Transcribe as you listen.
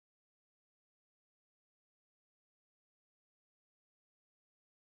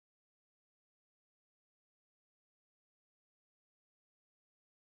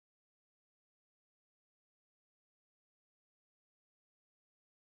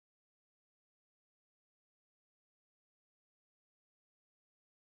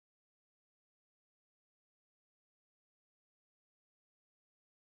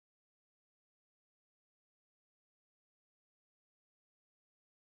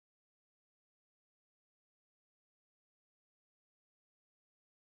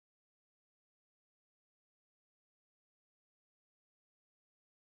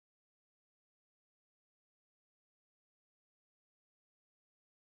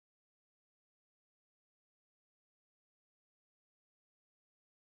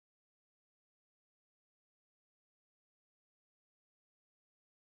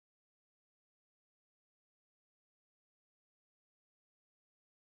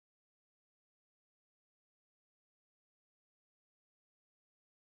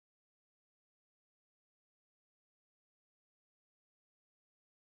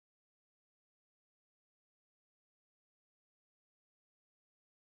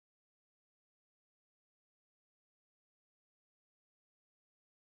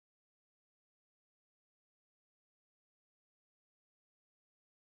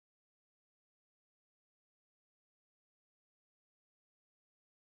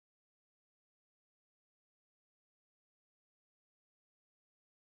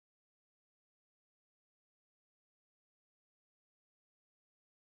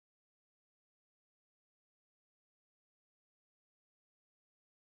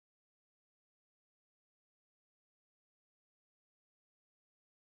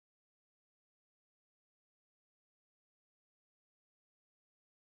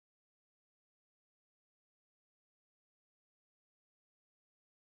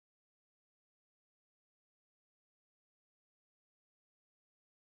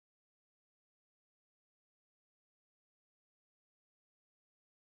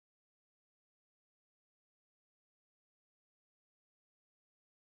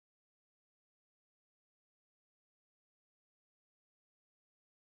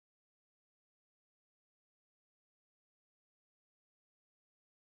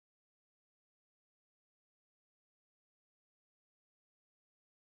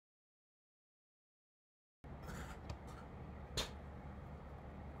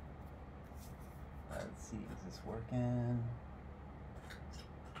this working.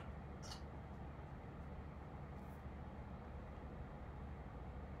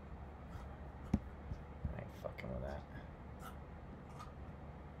 I ain't fucking with that.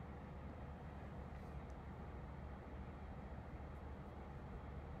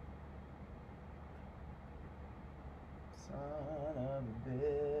 Son of a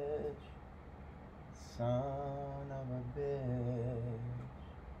bitch. Son of a bitch.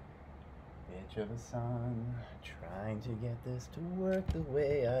 Bitch of a son. Trying to get this to work the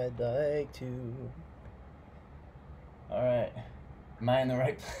way I'd like to. Alright. Am I in the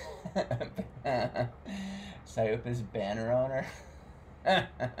right place? Psyopus banner owner?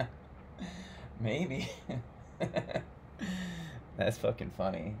 Maybe. That's fucking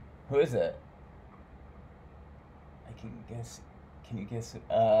funny. Who is it? I can guess. Can you guess?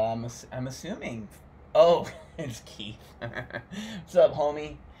 I'm assuming. Oh, it's Keith. What's up,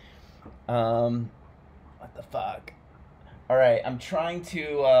 homie? What the fuck? Alright, I'm trying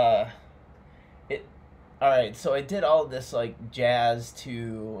to, Alright, so I did all this, like, jazz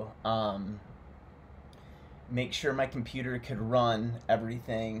to, make sure my computer could run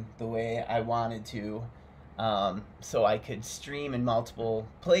everything the way I wanted to, so I could stream in multiple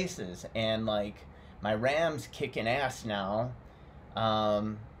places, and, like, my RAM's kicking ass now.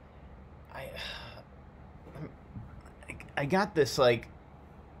 I got this, like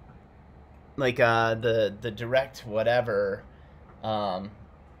the direct whatever, the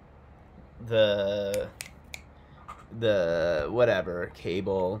whatever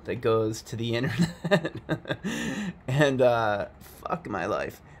cable that goes to the internet. And fuck my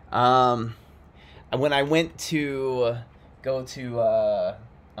life. When I went to go to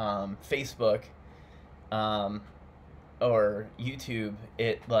Facebook or YouTube,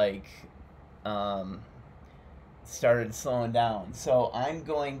 it like started slowing down. So I'm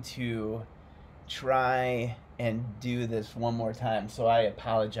going to try and do this one more time. So I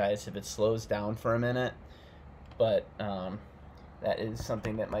apologize if it slows down for a minute, but that is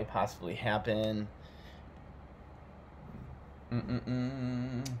something that might possibly happen.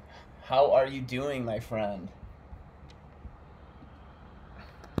 How are you doing, my friend?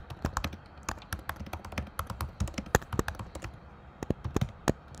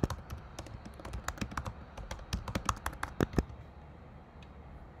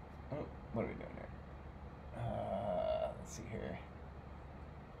 What are we doing here? Let's see here.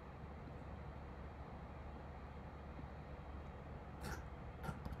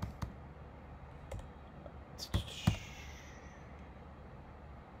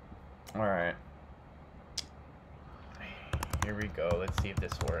 All right. Here we go. Let's see if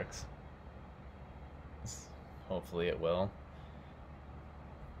this works. Hopefully it will.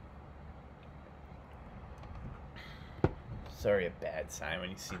 Sorry, a bad sign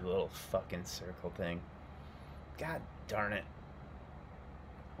when you see the little fucking circle thing. God darn it.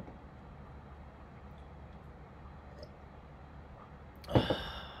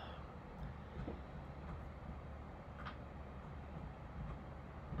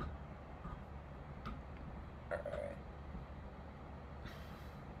 Alright.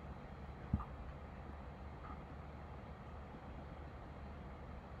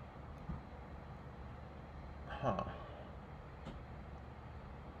 Huh.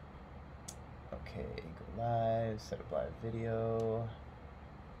 Okay, go live, set up live video.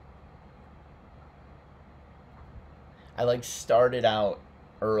 I like started out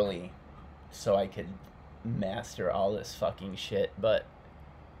early so I could master all this fucking shit, but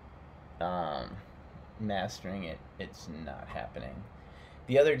mastering it's not happening.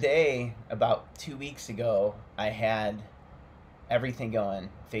 The other day, about 2 weeks ago, I had everything going,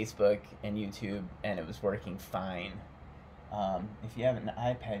 Facebook and YouTube, and it was working fine. If you have an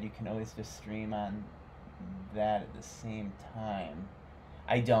iPad, you can always just stream on that at the same time.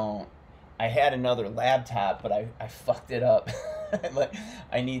 I don't. I had another laptop, but I fucked it up. Like,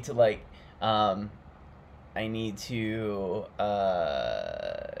 I need to like, I need to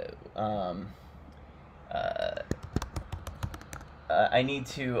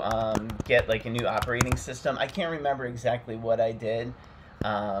get like a new operating system. I can't remember exactly what I did,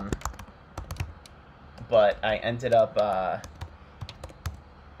 but I ended up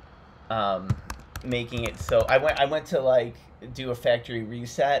making it so I went to like do a factory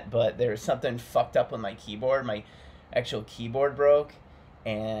reset, but there was something fucked up with my keyboard. My actual keyboard broke,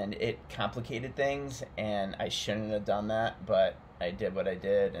 and it complicated things, and I shouldn't have done that, but I did what I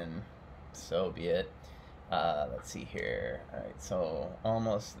did, and so be it. Let's see here. Alright, so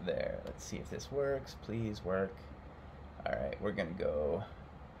almost there. Let's see if this works. Please work. Alright, we're gonna go.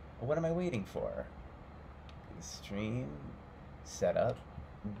 What am I waiting for? Stream, setup,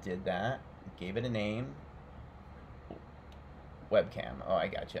 did that, gave it a name. webcam. Oh, I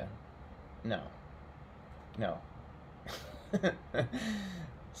gotcha. No. No.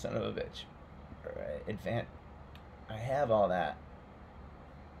 Son of a bitch. Alright, advance. I have all that.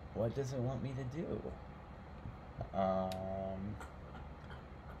 What does it want me to do?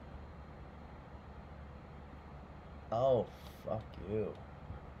 Oh, fuck you.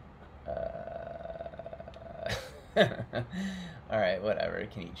 Alright, whatever.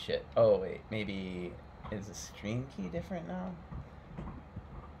 Can eat shit. Oh, wait. Maybe... Is the stream key different now?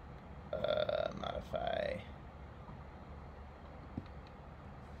 Modify.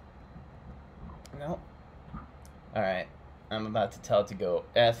 No. Alright. I'm about to tell it to go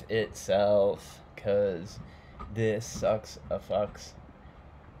F itself, because this sucks a fucks.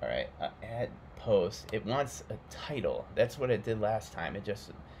 Alright. Add post. It wants a title. That's what it did last time. It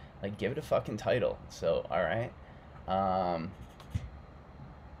just, like, give it a fucking title. So, alright.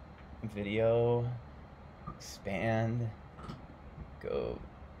 Video. Expand. Go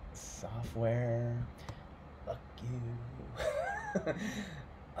software. Fuck you.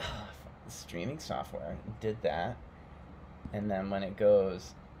 Streaming software. Did that. And then when it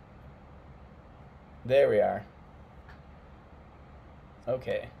goes... There we are.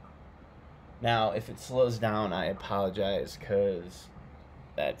 Okay. Now, if it slows down, I apologize, because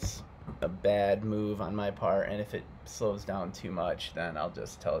that's a bad move on my part. And if it slows down too much, then I'll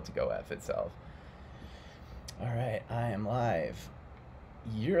just tell it to go F itself. Alright, I am live.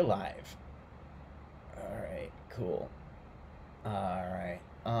 You're live. Alright, cool. Alright.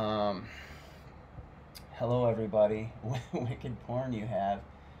 Hello, everybody. Wicked porn you have.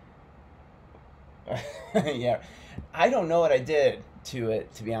 Yeah. I don't know what I did to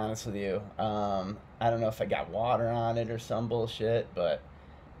it, to be honest with you. I don't know if I got water on it or some bullshit, but,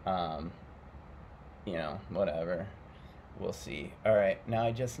 you know, whatever. We'll see. Alright, now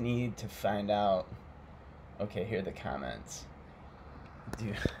I just need to find out... Okay, here are the comments.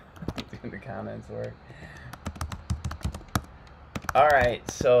 Do the comments work? Alright,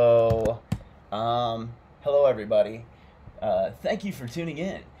 so... hello, everybody. Thank you for tuning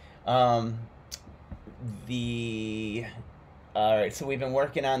in. Alright, so we've been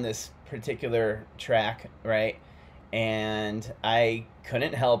working on this particular track, right? And I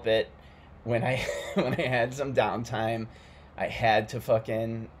couldn't help it when I when I had some downtime. I had to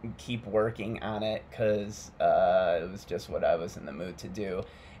fucking keep working on it because it was just what I was in the mood to do.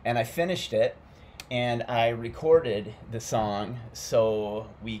 And I finished it, and I recorded the song so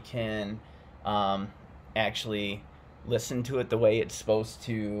we can actually listen to it the way it's supposed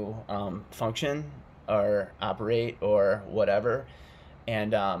to function or operate or whatever.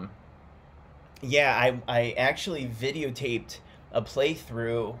 And yeah, I actually videotaped a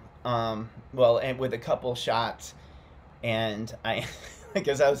playthrough, well, and with a couple shots, and I,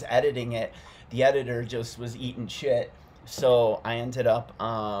 because I was editing it, the editor just was eating shit, so I ended up,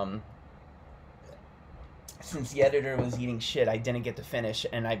 since the editor was eating shit, I didn't get to finish,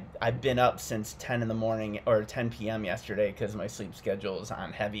 and I've been up since 10 in the morning, or 10 p.m. yesterday, because my sleep schedule is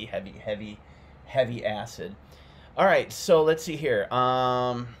on heavy acid. Alright, so let's see here.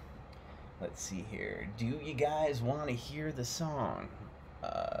 Let's see here. Do you guys want to hear the song?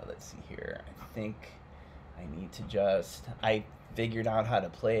 Let's see here. I think I need to just... I figured out how to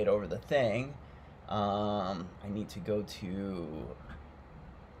play it over the thing. I need to go to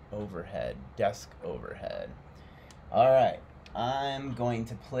overhead, desk overhead. Alright, I'm going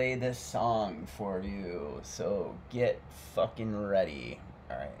to play this song for you, so get fucking ready.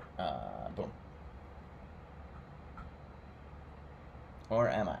 Alright, boom. Or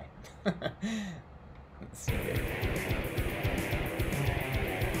am I? Let's see here.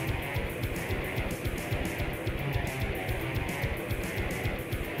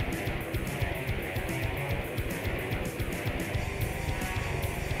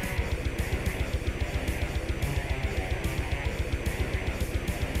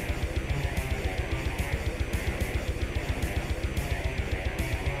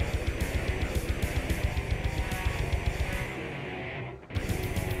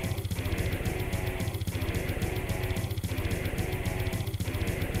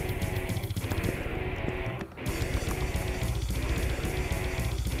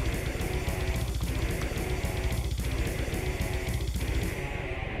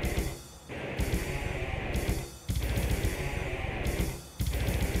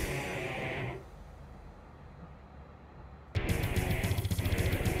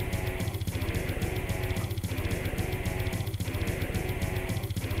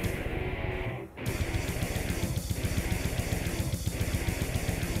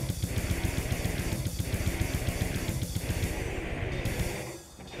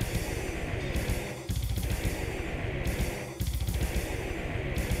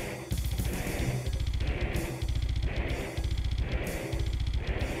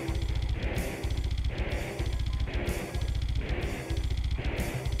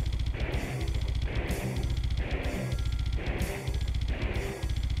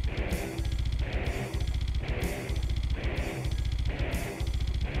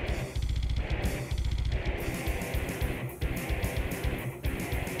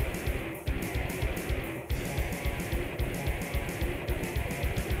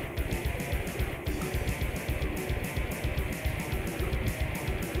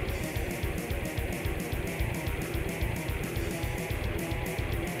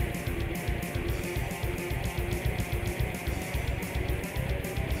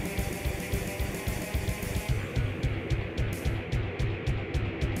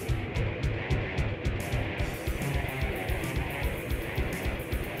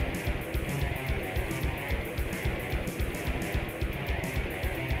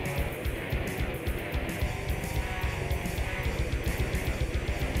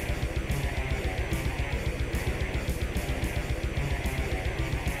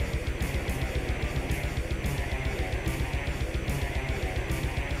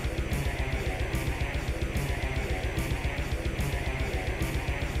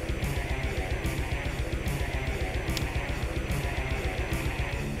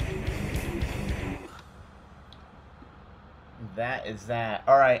 that is that.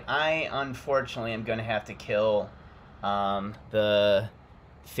 All right, I unfortunately am gonna have to kill the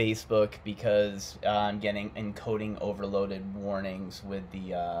Facebook because I'm getting encoding overloaded warnings with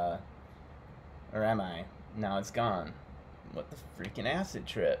the or am I? Now it's gone. What the freaking acid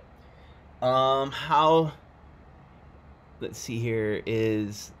trip? How? Let's see here.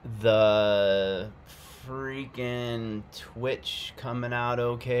 Is the freaking Twitch coming out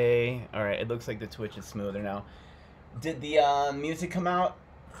okay? All right, it looks like the Twitch is smoother now. Did the music come out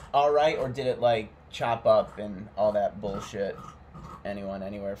all right, or did it like chop up and all that bullshit? Anyone,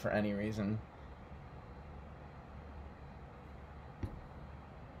 anywhere, for any reason?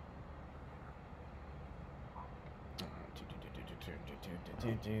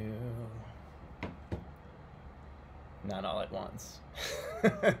 Not all at once.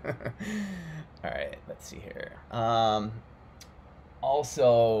 All right, let's see here.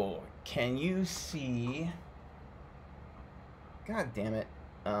 Also, can you see? God damn it.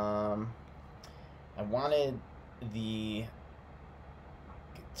 I wanted the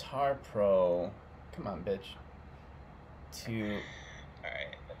Guitar Pro. Come on, bitch. To. All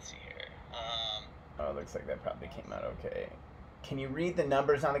right, let's see here. Oh, it looks like that probably came out okay. Can you read the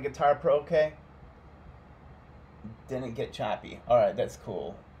numbers on the Guitar Pro okay? Didn't get choppy. All right, that's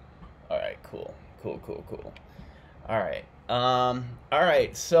cool. All right, cool. All right. All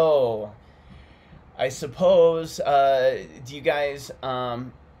right, so I suppose, do you guys,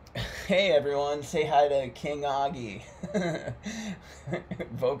 hey everyone, say hi to King Augie,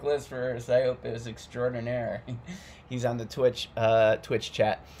 vocalist for Psyopus extraordinaire. He's on the Twitch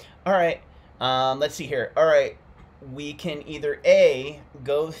chat. All right, let's see here. All right, we can either A,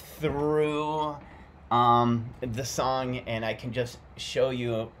 go through the song and I can just show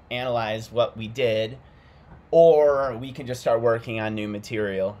you, analyze what we did, or we can just start working on new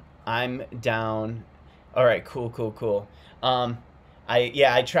material. I'm down. All right, cool.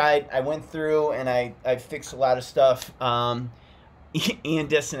 I tried, I went through and I fixed a lot of stuff. Ian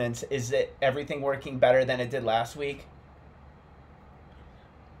Dissonance, is it everything working better than it did last week?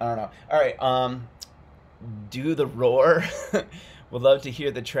 I don't know. All right, do the roar. Would love to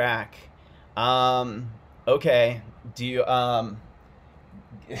hear the track. Okay. Do you,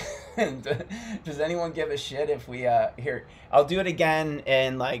 does anyone give a shit if we, here, I'll do it again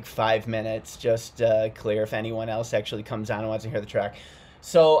in like 5 minutes, just, clear if anyone else actually comes on and wants to hear the track.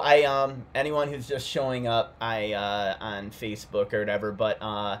 So anyone who's just showing up, on Facebook or whatever,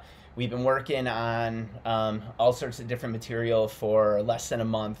 but, we've been working on, all sorts of different material for less than a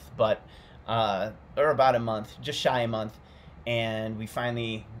month, but, or about a month, just shy a month. And we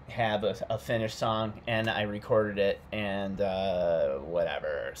finally have a finished song, and I recorded it, and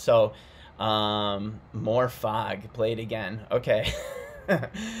whatever. So, more fog. Play it again. Okay.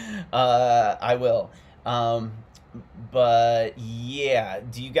 I will. But yeah,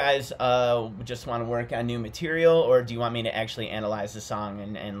 do you guys just want to work on new material, or do you want me to actually analyze the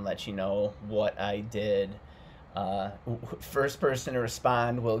song and let you know what I did? First person to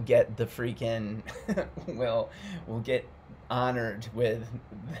respond will get the freaking will get honored with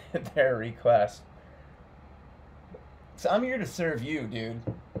their request. So I'm here to serve you, dude.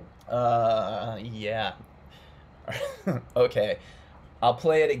 Yeah. Okay. I'll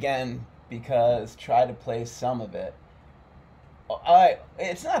play it again because try to play some of it.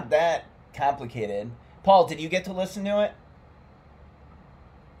 It's not that complicated. Paul, did you get to listen to it?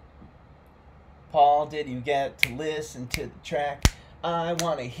 Paul, did you get to listen to the track? I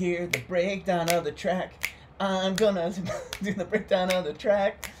want to hear the breakdown of the track. I'm gonna do the breakdown of the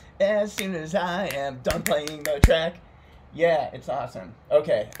track as soon as I am done playing the track. Yeah, it's awesome.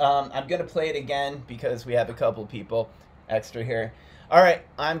 Okay, I'm gonna play it again because we have a couple people extra here. All right,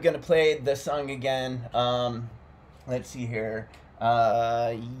 I'm gonna play the song again. Let's see here.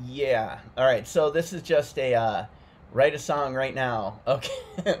 Yeah. All right, so this is just a write a song right now. Okay,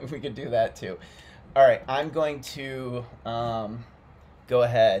 we could do that too. All right, I'm going to go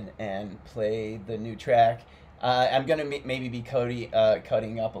ahead and play the new track. I'm gonna maybe be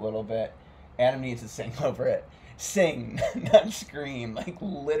cutting up a little bit. Adam needs to sing over it. Sing, not scream. Like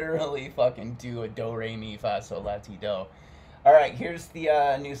literally fucking do a do re mi fa sol la ti do. All right, here's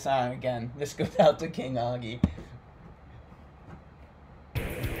the new song again. This goes out to King Augie.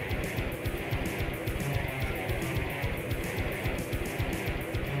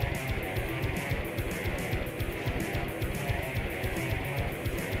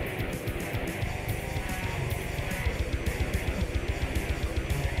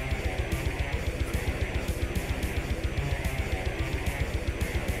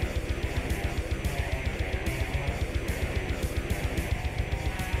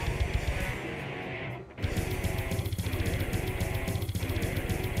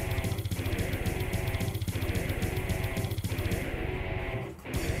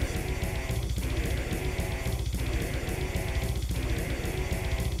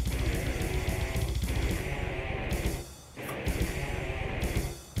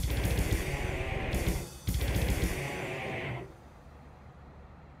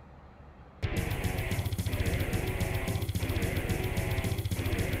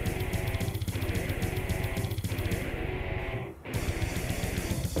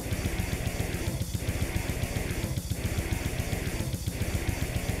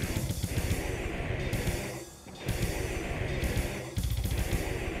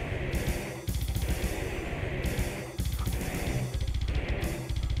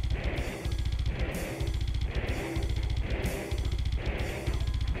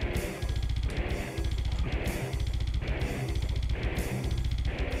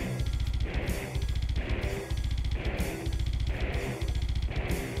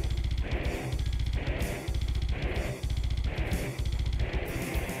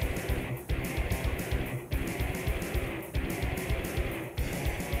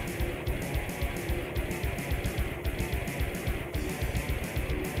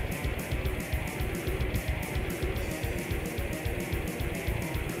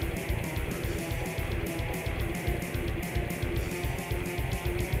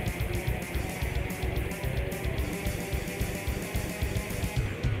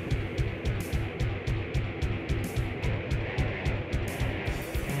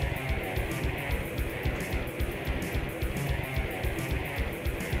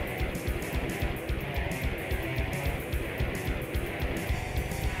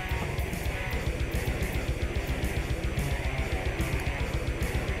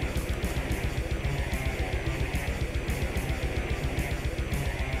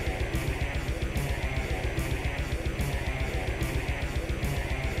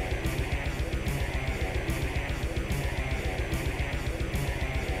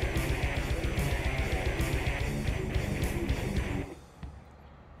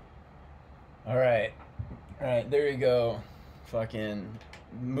 right, there you go. Fucking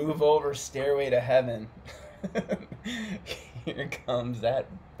move over Stairway to Heaven. Here comes that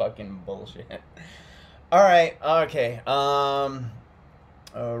fucking bullshit. All right, okay.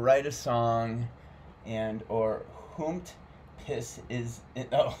 Write a song, and or whomst piss is in,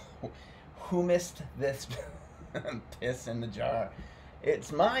 oh, whomst this piss in the jar.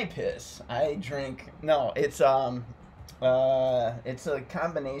 It's my piss. I drink. No, it's a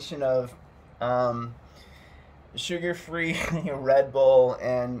combination of sugar-free Red Bull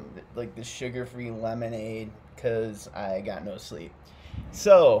and like the sugar-free lemonade because I got no sleep.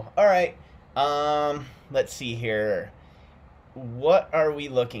 So, all right. Let's see here. What are we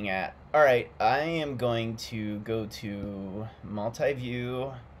looking at? All right, I am going to go to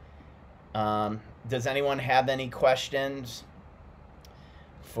multi-view. Does anyone have any questions?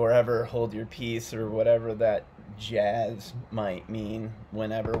 Forever hold your peace, or whatever that jazz might mean.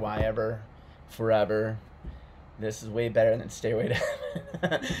 Whenever, why ever, forever. This is way better than Stay Away to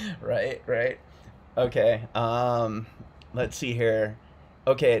right. Okay. Let's see here.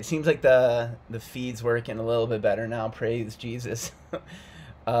 Okay, it seems like the feed's working a little bit better now. Praise Jesus.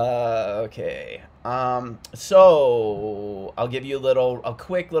 Okay. So I'll give you a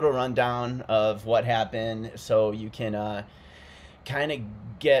quick little rundown of what happened, so you can kind of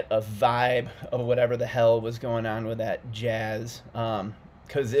get a vibe of whatever the hell was going on with that jazz.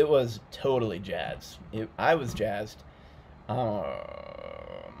 Because it was totally jazz. I was jazzed.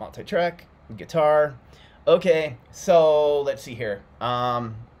 Multi-track, guitar. Okay, so let's see here.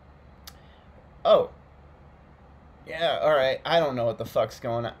 Oh. Yeah, alright. I don't know what the fuck's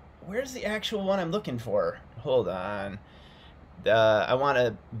going on. Where's the actual one I'm looking for? Hold on. I want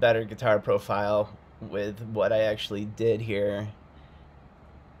a better guitar profile with what I actually did here.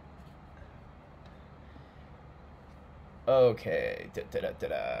 Okay.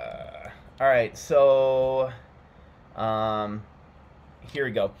 Alright, so... here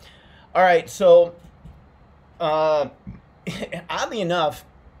we go. Alright, so... oddly enough,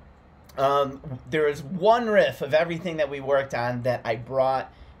 there was one riff of everything that we worked on that I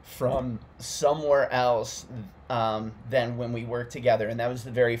brought from somewhere else than when we worked together, and that was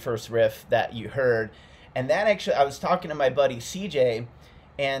the very first riff that you heard. And that actually, I was talking to my buddy CJ,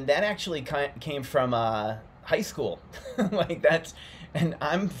 and that actually came from high school. Like that's, and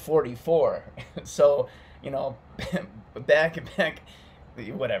I'm 44, so you know, back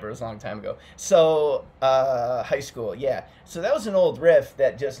whatever, it was a long time ago. So high school, yeah. So that was an old riff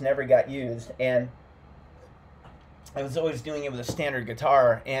that just never got used, and I was always doing it with a standard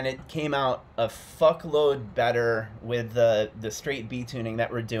guitar, and it came out a fuckload better with the straight B tuning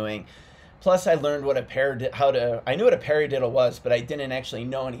that we're doing. Plus, I learned what I knew what a paradiddle was, but I didn't actually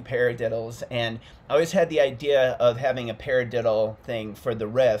know any paradiddles, and I always had the idea of having a paradiddle thing for the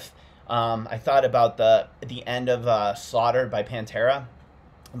riff. I thought about the end of Slaughter by Pantera.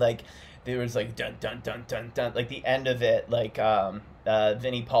 Like, there was like dun dun dun dun dun, like the end of it, like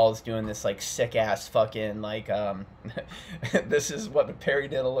Vinnie Paul's doing this like sick ass fucking like this is what a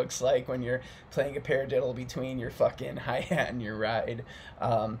paradiddle looks like when you're playing a paradiddle between your fucking hi-hat and your ride.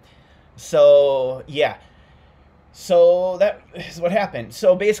 So yeah, so that is what happened.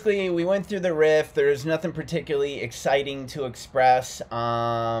 So basically we went through the riff. There's nothing particularly exciting to express.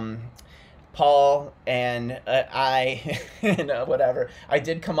 Paul and I, and whatever, I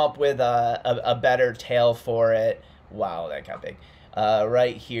did come up with a better tail for it. Wow, that got big.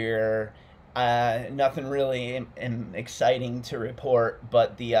 Right here, nothing really exciting to report,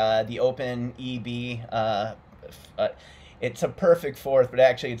 but the open EB, it's a perfect fourth, but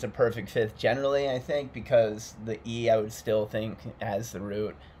actually it's a perfect fifth generally, I think, because the E I would still think as the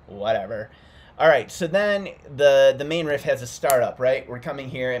root, whatever. All right, so then the main riff has a startup, right? We're coming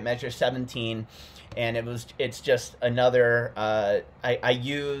here at measure 17, and it's just another. I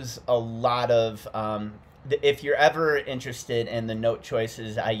use a lot of. If you're ever interested in the note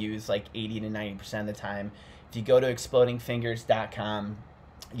choices, I use like 80 to 90% of the time. If you go to explodingfingers.com,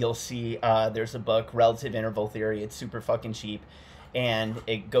 you'll see there's a book, Relative Interval Theory. It's super fucking cheap, and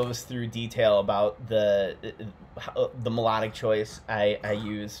it goes through detail about the melodic choice I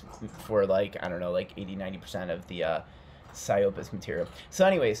use for, like, I don't know, like 80-90% of the Psyopus material. So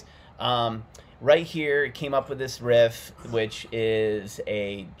anyways, right here it came up with this riff, which is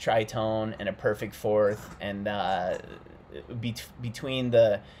a tritone and a perfect fourth, and between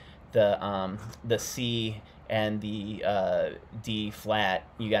the C and the D flat,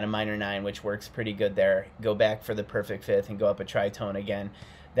 you got a minor 9, which works pretty good there. Go back for the perfect fifth and go up a tritone again.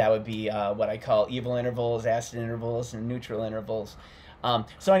 That would be what I call evil intervals, acid intervals, and neutral intervals.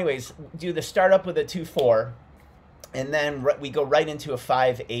 So anyways, do the startup with a 2/4, and then we go right into a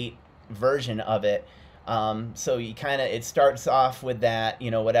 5/8 version of it. So you kind of, it starts off with that,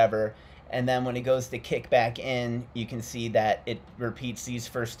 you know, whatever. And then when it goes to kick back in, you can see that it repeats these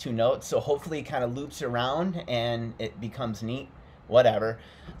first two notes. So hopefully it kind of loops around and it becomes neat, whatever.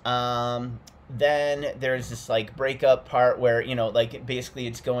 Then there's this like breakup part where, you know, like basically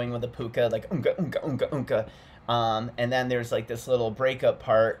it's going with a puka, like unka, unka, unka, unka. And then there's like this little breakup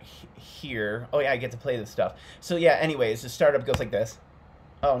part here. Oh yeah, I get to play this stuff. So yeah, anyways, the startup goes like this.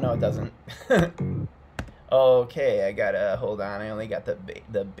 Oh no, it doesn't. Okay, I gotta, hold on, I only got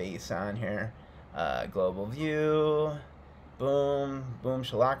the bass on here. Global view, boom, boom,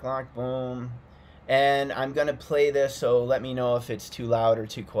 shalak lock, boom. And I'm gonna play this, so let me know if it's too loud or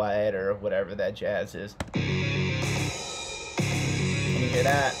too quiet or whatever that jazz is. Can you hear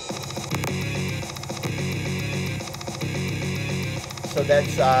that? So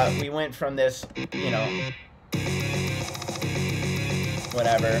that's, we went from this, you know,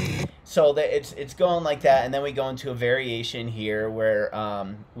 whatever. So it's going like that, and then we go into a variation here where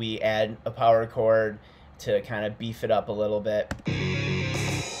we add a power chord to kind of beef it up a little bit.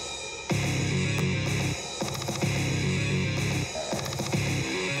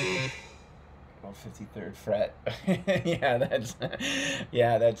 53rd fret.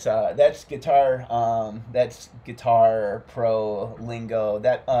 That's guitar pro lingo.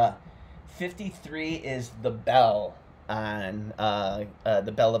 That 53 is the bell on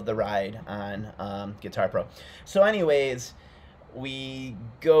the bell of the ride on Guitar Pro. So anyways, we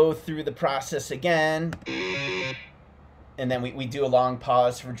go through the process again, and then we do a long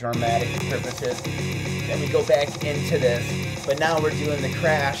pause for dramatic purposes. Then we go back into this, but now we're doing the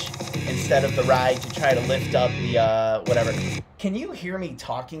crash instead of the ride to try to lift up the whatever. Can you hear me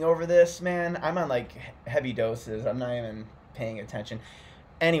talking over this, man? I'm on like heavy doses. I'm not even paying attention.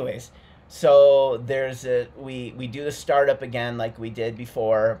 Anyways, so there's we do the startup again like we did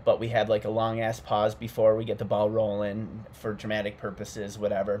before, but we have like a long ass pause before we get the ball rolling for dramatic purposes,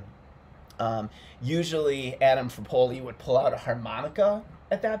 whatever. Usually Adam Frappoli would pull out a harmonica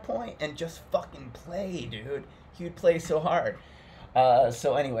at that point and just fucking play, dude. He would play so hard.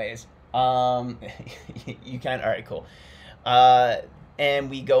 So anyways, you can, all right, cool. And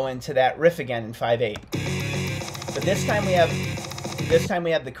we go into that riff again in 5/8. But this time we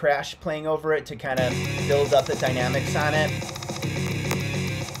have the crash playing over it to kind of build up the dynamics on it.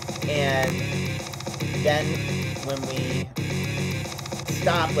 And then when we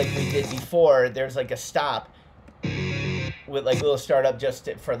stop like we did before, there's like a stop with like a little startup just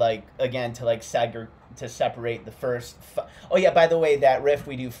for like, again, to like to separate the first. Oh yeah, by the way, that riff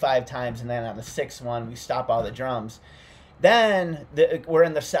we do 5 times, and then on the 6th one we stop all the drums. Then we're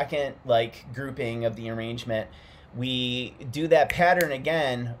in the second like grouping of the arrangement. We do that pattern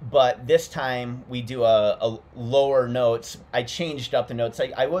again, but this time we do a lower notes. I changed up the notes.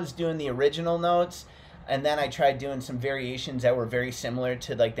 I was doing the original notes, and then I tried doing some variations that were very similar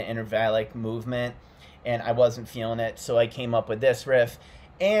to like the intervallic movement, and I wasn't feeling it, so I came up with this riff,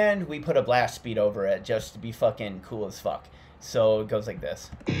 and we put a blast beat over it just to be fucking cool as fuck. So it goes like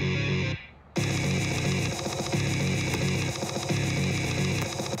this.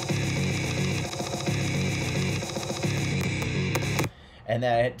 And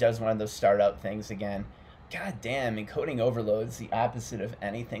then it does one of those startup things again. God damn, encoding overload's the opposite of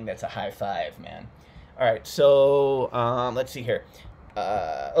anything that's a high five, man. All right, so let's see here.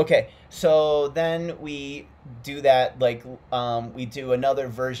 Okay, so then we do that, like, we do another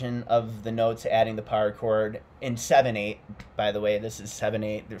version of the notes adding the power chord in 7/8. By the way, this is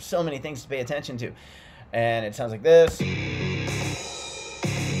 7/8. There's so many things to pay attention to. And it sounds like this.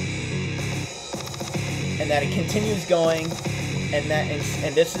 And then it continues going. And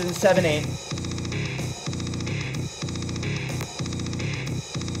this is in 7/8.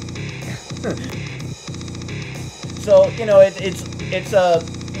 So, you know, it's a,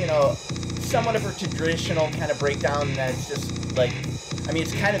 you know, somewhat of a traditional kind of breakdown that's just like, I mean,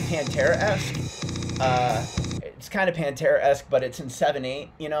 it's kind of Pantera-esque. It's kind of Pantera-esque, but it's in 7/8,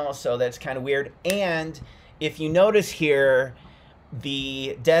 you know, so that's kind of weird. And if you notice here,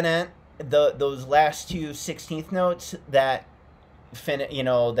 the denant, those last two 16th notes that you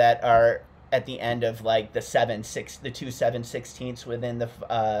know, that are at the end of like the 2 7/16ths within the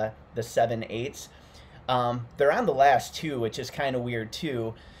 7/8s. They're on the last two, which is kind of weird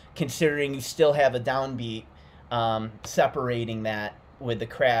too, considering you still have a downbeat separating that with the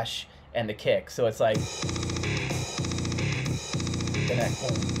crash and the kick. So it's like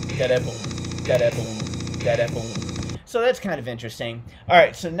so that's kind of interesting. All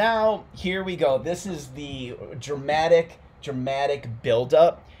right, so now here we go. This is the dramatic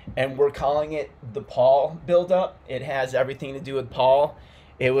build-up, and we're calling it the Paul build-up. It has everything to do with Paul.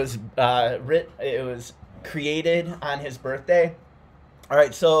 It was it was created on his birthday. All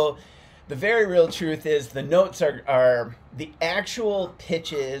right, so the very real truth is the notes are the actual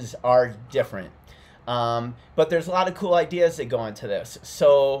pitches are different. But there's a lot of cool ideas that go into this.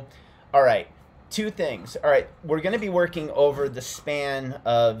 So, all right, two things. All right, we're going to be working over the span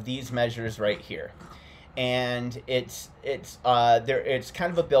of these measures right here, and it's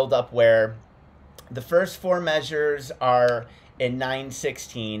kind of a buildup where the first four measures are in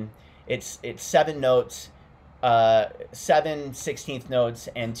 9/16. It's 7 notes, 7/16 notes,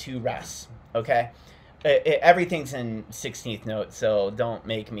 and 2 rests. Okay. Everything's in 16th note, so don't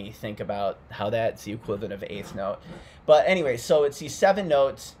make me think about how that's the equivalent of 8th note. But anyway, so it's these 7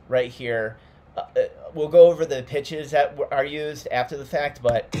 notes right here. We'll go over the pitches that are used after the fact,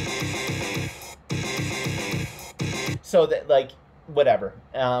 but so that, like, whatever,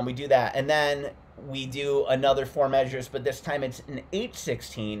 we do that, and then we do another 4 measures, but this time it's an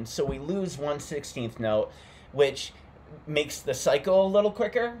 8/16, so we lose 1/16th note, which makes the cycle a little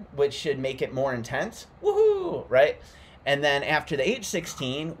quicker, which should make it more intense. Woohoo, right? And then after the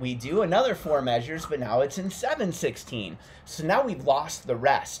 8/16, we do another 4 measures, but now it's in 7/16. So now we've lost the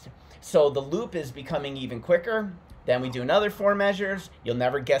rest. So the loop is becoming even quicker. Then we do another 4 measures. You'll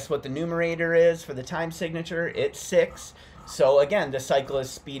never guess what the numerator is for the time signature. It's 6. So again, the cycle is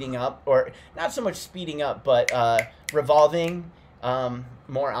speeding up, or not so much speeding up, but revolving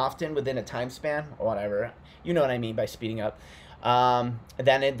more often within a time span, or whatever. You know what I mean by speeding up. Then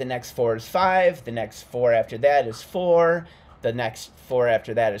the next 4 is 5. The next 4 after that is 4. The next 4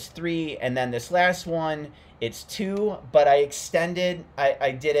 after that is 3. And then this last one, it's 2. But I extended, I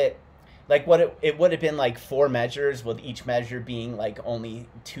did it, like what it would have been like 4 measures, with each measure being like only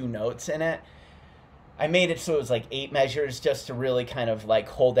 2 notes in it. I made it so it was like 8 measures, just to really kind of like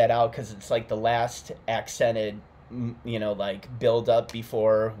hold that out, because it's like the last accented, you know, like build up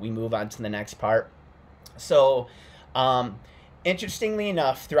before we move on to the next part. So, interestingly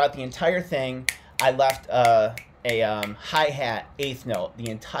enough, throughout the entire thing, I left a hi-hat 8th note the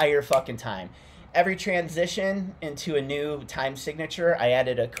entire fucking time. Every transition into a new time signature, I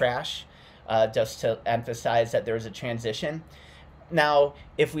added a crash, just to emphasize that there was a transition. Now,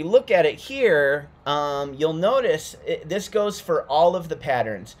 if we look at it here, you'll notice this goes for all of the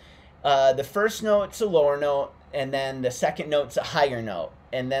patterns. The first note's a lower note, and then the second note's a higher note.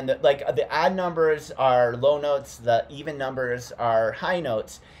 And then the odd numbers are low notes, the even numbers are high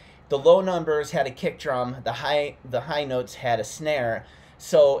notes. The low numbers had a kick drum, the high notes had a snare.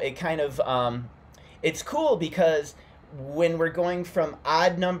 So it kind of it's cool, because when we're going from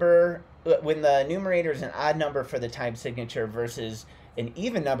odd number, when the numerator is an odd number for the time signature versus an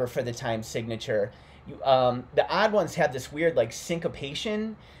even number for the time signature, the odd ones have this weird like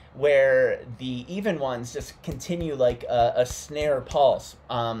syncopation, where the even ones just continue like a snare pulse.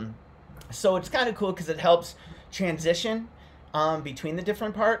 So it's kind of cool because it helps transition between the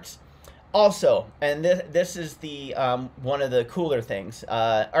different parts. Also, and this is the one of the cooler things.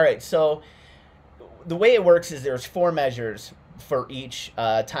 All right, so the way it works is there's 4 measures for each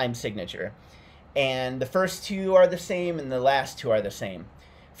time signature, and the first 2 are the same and the last 2 are the same.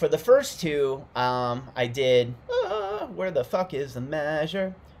 For the first 2, I did where the fuck is the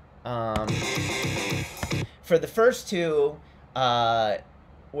measure? For the first 2,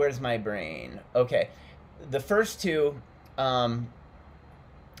 where's my brain? Okay, the first 2, I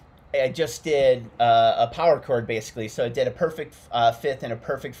just did a power chord basically. So I did a perfect 5th and a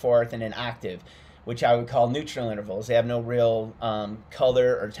perfect 4th and an octave, which I would call neutral intervals. They have no real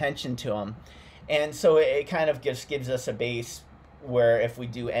color or tension to them, and so it kind of just gives us a base where if we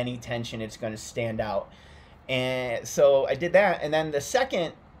do any tension, it's going to stand out. And so I did that, and then the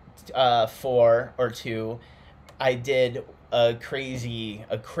second 4 or 2, I did a crazy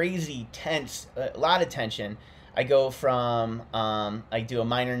tense, a lot of tension. I go from I do a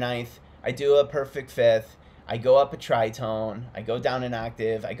minor 9th, I do a perfect 5th, I go up a tritone, I go down an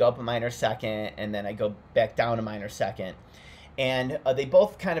octave, I go up a minor 2nd, and then I go back down a minor 2nd. And they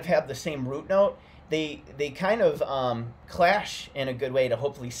both kind of have the same root note. They kind of clash in a good way to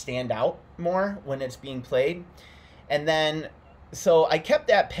hopefully stand out more when it's being played. And then, so I kept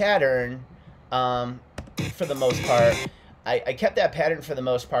that pattern for the most part. I kept that pattern for the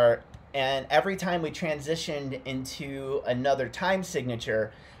most part, and every time we transitioned into another time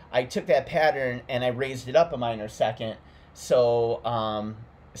signature, I took that pattern and I raised it up a minor 2nd. So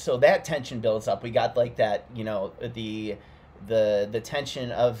so that tension builds up. We got like that, you know, the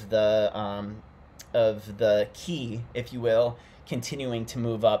tension of the key, if you will, continuing to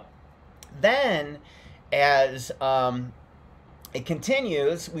move up. Then, as it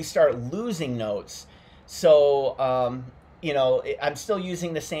continues, we start losing notes. So you know, I'm still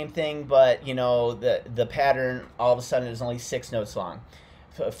using the same thing, but you know, the pattern all of a sudden is only 6 notes long,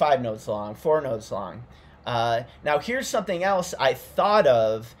 5 notes long, 4 notes long. Now here's something else I thought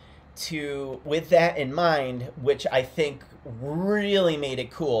of with that in mind, which I think really made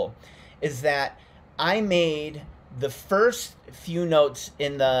it cool, is that I made the first few notes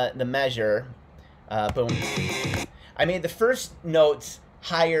in the measure, boom. I made the first notes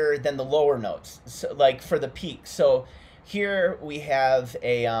higher than the lower notes, so like for the peak. So here we have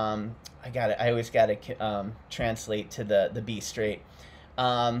a I always gotta translate to the B straight.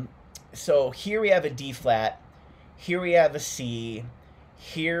 So here we have a D flat, here we have a C,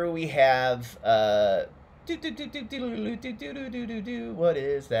 here we have what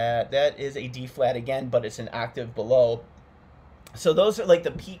is that? That is a D flat again, but it's an octave below. So those are like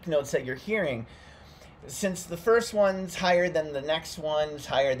the peak notes that you're hearing. Since the first one's higher than the next one's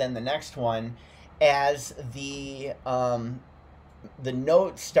higher than the next one, as the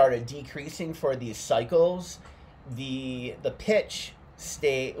notes started decreasing for these cycles, the pitch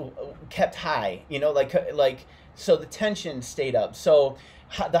kept high, you know, like so the tension stayed up. So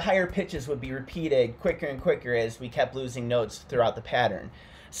the higher pitches would be repeated quicker and quicker as we kept losing notes throughout the pattern.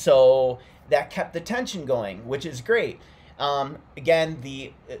 So that kept the tension going, which is great. Again,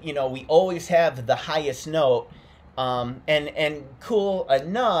 you know, we always have the highest note, and cool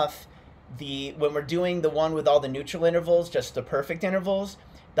enough, when we're doing the one with all the neutral intervals, just the perfect intervals,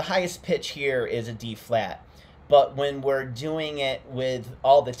 the highest pitch here is a D flat. But when we're doing it with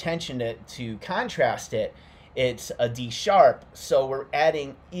all the tension to contrast it, it's a D sharp. So we're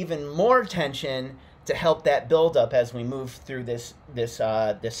adding even more tension to help that build up as we move through this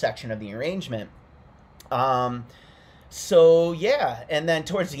section of the arrangement. So yeah, and then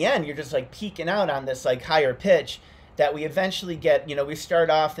towards the end, you're just like peaking out on this like higher pitch that we eventually get. You know, we start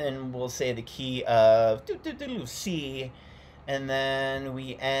off in, we'll say, the key of C, and then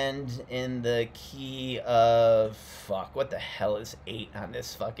we end in the key of, fuck, what the hell is 8 on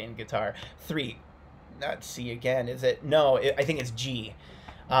this fucking guitar? 3, not C again, is it? No, I think it's G.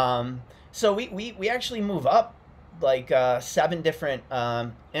 So we actually move up like 7 different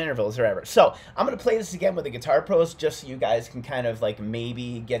intervals or whatever. So I'm gonna play this again with the Guitar Pros just so you guys can kind of like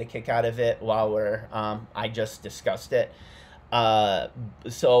maybe get a kick out of it while we're I just discussed it.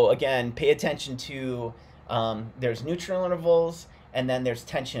 So again, pay attention to there's neutral intervals and then there's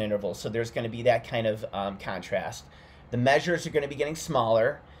tension intervals. So there's going to be that kind of contrast. The measures are going to be getting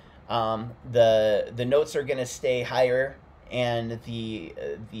smaller. The notes are going to stay higher, and the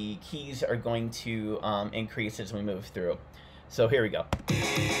keys are going to increase as we move through. So here we go.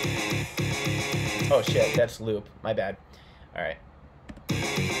 Oh shit, that's loop. My bad. All right.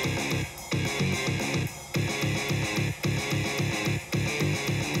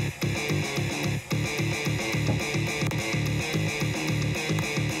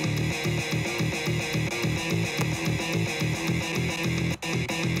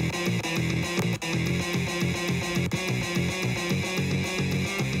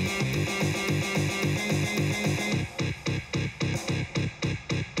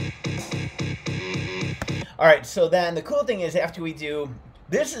 All right, so then the cool thing is after we do,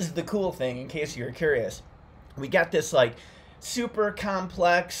 this is the cool thing in case you're curious. We got this like super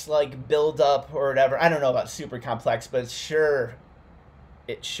complex like build up or whatever. I don't know about super complex, but it sure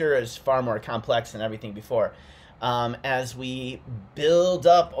is far more complex than everything before. As we build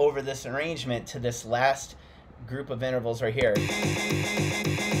up over this arrangement to this last group of intervals right here.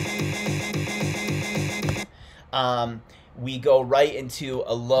 We go right into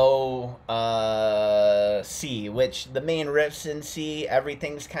a low C, which the main riff's in C,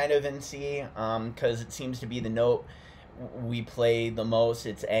 everything's kind of in C, because it seems to be the note we play the most.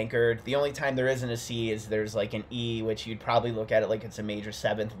 It's anchored. The only time there isn't a C is there's like an E, which you'd probably look at it like it's a major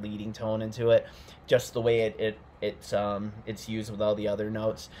 7th leading tone into it, just the way it's used with all the other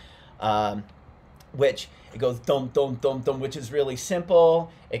notes. Which it goes dum dum dum dum, which is really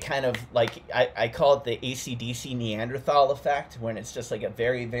simple. It kind of like I call it the AC/DC Neanderthal effect, when it's just like a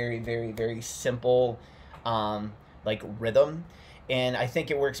very very very very simple like rhythm, and I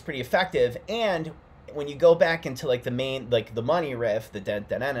think it works pretty effective. And when you go back into like the main, like the money riff, the da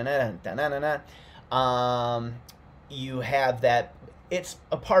da na na na da na na na, you have that. It's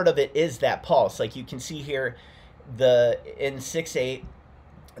a part of it is that pulse. Like you can see here, in 6/8.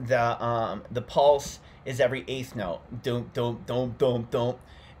 The pulse is every 8th note, dum dum dum dum dum,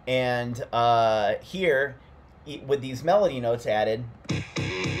 and here with these melody notes added,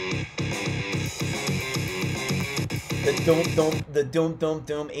 the dum dum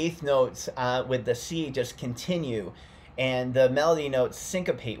dum 8th notes with the C just continue, and the melody notes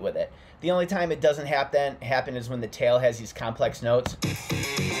syncopate with it. The only time it doesn't happen is when the tail has these complex notes,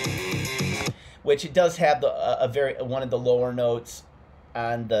 which it does have one of the lower notes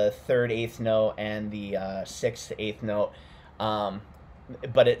on the 3rd, 8th note and the 6th, 8th note,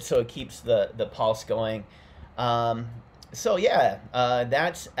 but it keeps the pulse going. So yeah,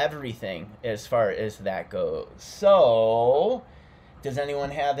 that's everything as far as that goes. So, does anyone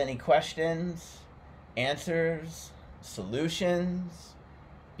have any questions, answers, solutions,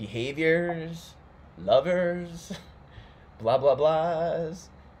 behaviors, lovers, blah blah blahs,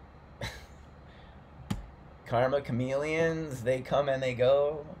 karma chameleons? They come and they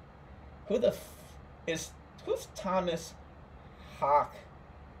go. Who's Thomas Hawk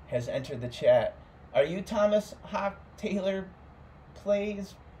has entered the chat? Are you Thomas Hawk Taylor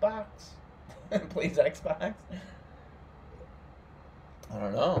plays box? Plays Xbox? I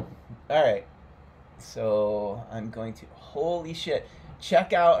don't know. Alright. So I'm going to, holy shit.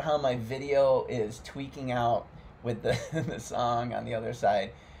 Check out how my video is tweaking out with the song on the other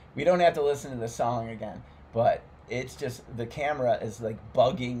side. We don't have to listen to the song again, but it's just, the camera is like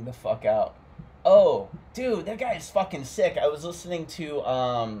bugging the fuck out. Oh, dude, that guy is fucking sick. I was listening to,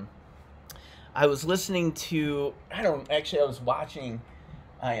 I was watching,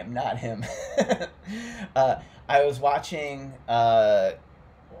 I am not him. I was watching,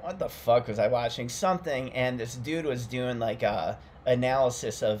 what the fuck was I watching? Something, and this dude was doing like a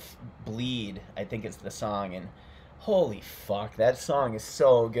analysis of Bleed, I think it's the song, and holy fuck, that song is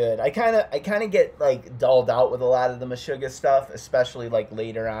so good. I kind of get like dulled out with a lot of the Meshuggah stuff, especially like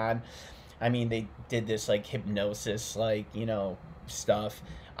later on. I mean, they did this like hypnosis, like, you know, stuff.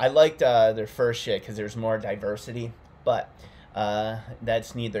 I liked their first shit because there's more diversity, but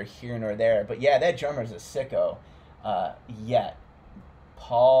that's neither here nor there. But yeah, that drummer's a sicko.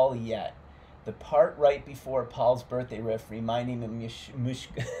 Paul Yet. The part right before Paul's birthday riff reminding me of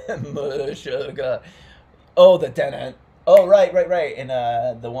Meshuggah. Oh, the tenant. Oh, right.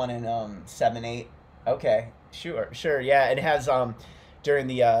 And the one in 7/8. Okay, sure. Yeah, it has during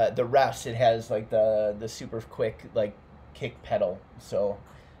the refs, it has like the super quick like kick pedal. So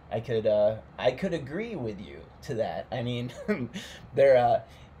I could agree with you to that. I mean,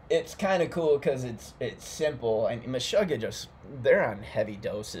 it's kind of cool because it's simple. And Meshuggah they're on heavy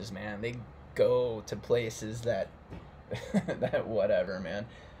doses, man. They go to places that that whatever, man.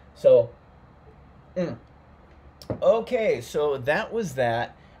 So okay, so that was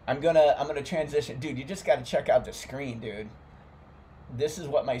that. I'm gonna transition, dude. You just gotta check out the screen, dude. This is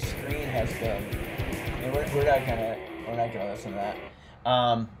what my screen has been, and we're not gonna listen to that.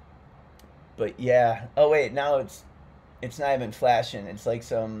 But yeah. Oh wait, now it's not even flashing. It's like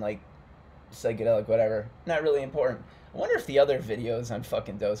some like psychedelic whatever. Not really important. I wonder if the other videos on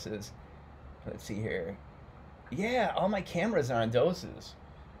fucking doses. Let's see here. Yeah, all my cameras are on doses.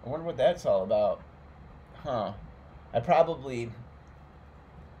 I wonder what that's all about. Huh. I probably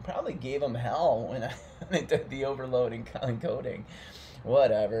gave them hell when I did the overload and encoding.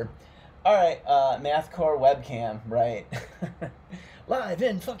 Whatever. Alright, Mathcore webcam, right. Live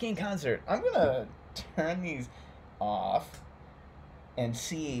in fucking concert. I'm gonna turn these off and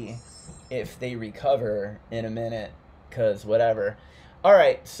see if they recover in a minute, because whatever.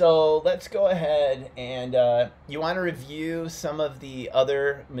 Alright, so let's go ahead and you want to review some of the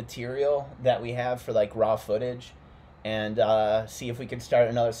other material that we have for like raw footage and see if we can start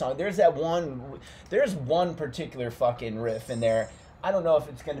another song. There's one particular fucking riff in there. I don't know if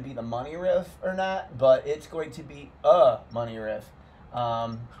it's going to be the money riff or not, but it's going to be a money riff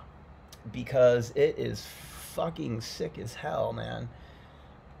because it is fucking sick as hell, man.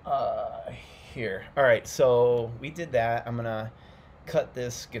 Here. Alright, so we did that. I'm going to cut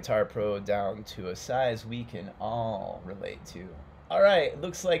this Guitar Pro down to a size we can all relate to. Alright,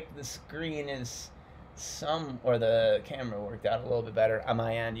 looks like the screen is or the camera worked out a little bit better. On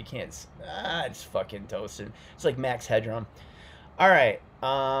my end, you can't, it's fucking toasted. It's like max headroom. Alright,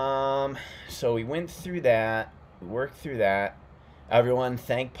 so we went through that, we worked through that. Everyone,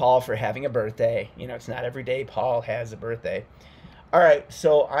 thank Paul for having a birthday. You know, it's not every day Paul has a birthday. Alright,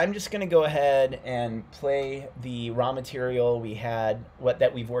 so I'm just going to go ahead and play the raw material we had,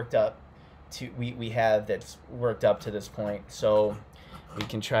 that we've worked up to, we have that's worked up to this point, so we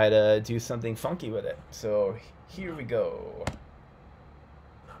can try to do something funky with it. So here we go.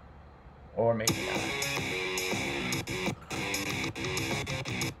 Or maybe not.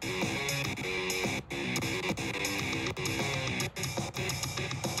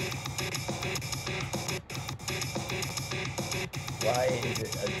 Why is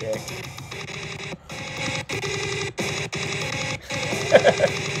it a dick?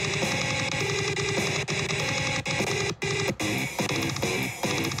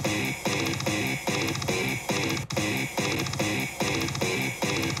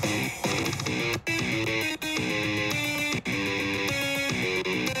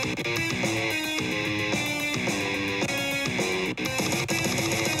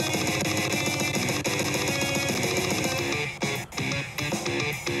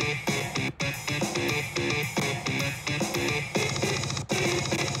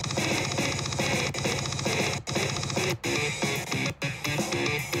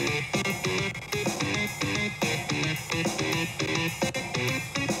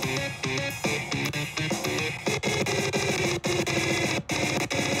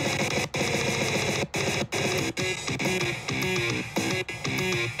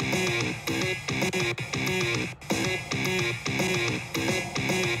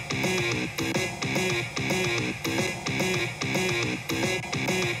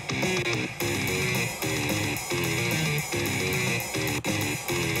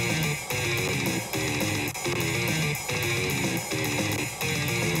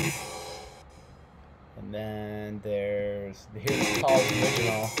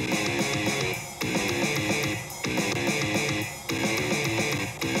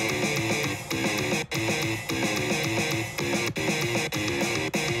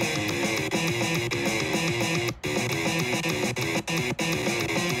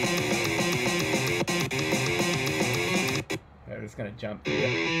 jump through.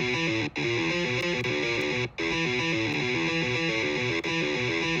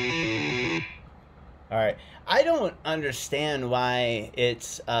 All right. I don't understand why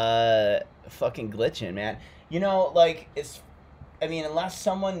it's fucking glitching, man. You know, like it's. I mean, unless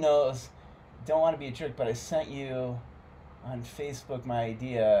someone knows, don't want to be a jerk, but I sent you on Facebook my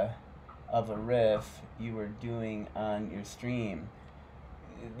idea of a riff you were doing on your stream.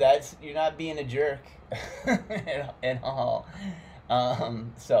 That's you're not being a jerk at all.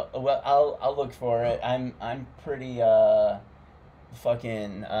 So well, I'll look for it. I'm pretty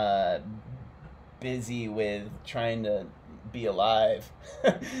fucking busy with trying to be alive.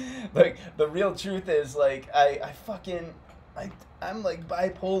 Like the real truth is like I fucking I'm like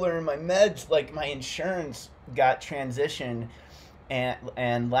bipolar in my meds. Like my insurance got transitioned,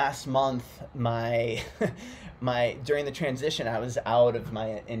 and last month my my during the transition I was out of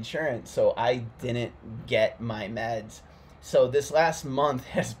my insurance, so I didn't get my meds. So this last month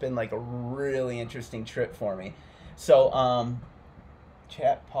has been like a really interesting trip for me. So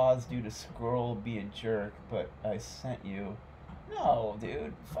chat pause due to scroll be a jerk, but I sent you. No,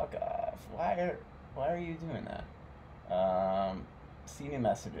 dude, fuck off. Why are you doing that? See new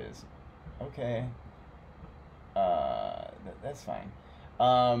messages. Okay. That's fine.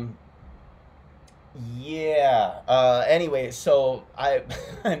 Yeah. Anyway, so I've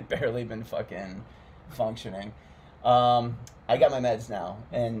barely been fucking functioning. I got my meds now,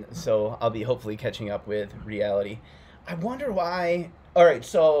 and so I'll be hopefully catching up with reality. I wonder why. All right,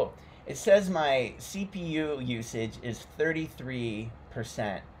 so it says my CPU usage is 33%.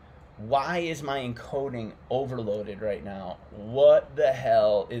 Why is my encoding overloaded right now? What the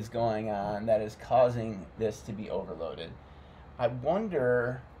hell is going on that is causing this to be overloaded? I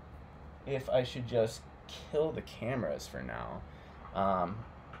wonder if I should just kill the cameras for now. I'm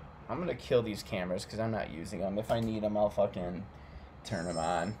going to kill these cameras because I'm not using them. If I need them, I'll fucking turn them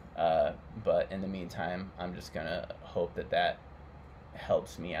on. But in the meantime, I'm just going to hope that that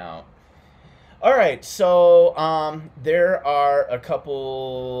helps me out. All right, so there are a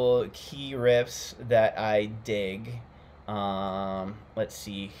couple key riffs that I dig. Let's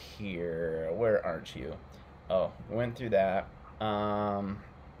see here. Where aren't you? Oh, we went through that.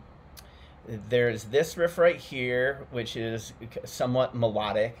 There's this riff right here, which is somewhat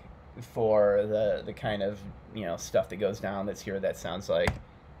melodic for the kind of, you know, stuff that goes down. Let's hear what that sounds like.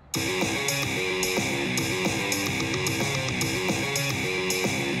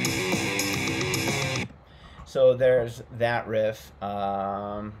 So there's that riff.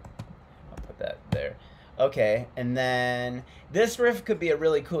 I'll put that there. Okay, and then this riff could be a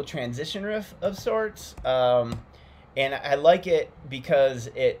really cool transition riff of sorts. And I like it because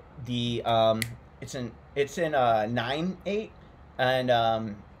it's in 9/8,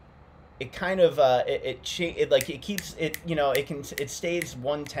 and it kind of it keeps it, you know, it stays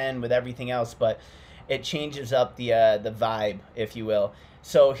 110 with everything else, but it changes up the vibe, if you will.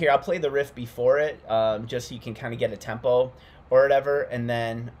 So here, I'll play the riff before it, just so you can kind of get a tempo or whatever. And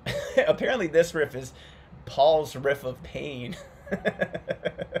then apparently this riff is Paul's riff of pain.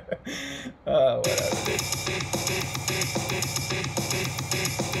 Whatever.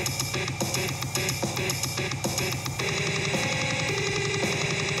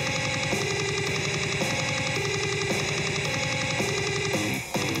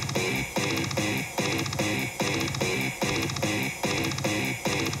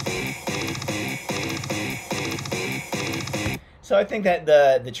 So I think that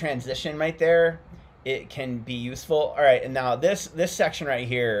the transition right there, it can be useful. All right, and now this section right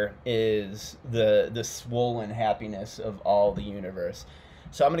here is the swollen happiness of all the universe.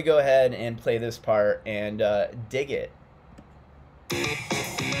 So I'm gonna go ahead and play this part and dig it.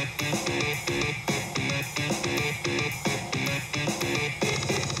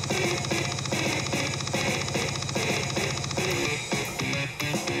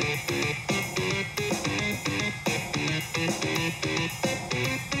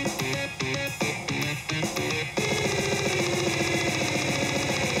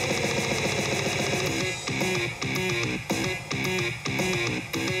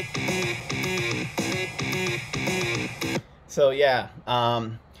 So yeah,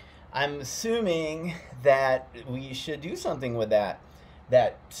 I'm assuming that we should do something with that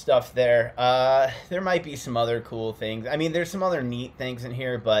stuff there. There might be some other cool things. I mean, there's some other neat things in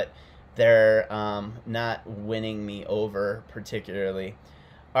here, but they're not winning me over particularly.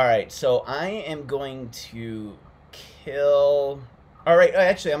 All right, so I am going to kill. All right,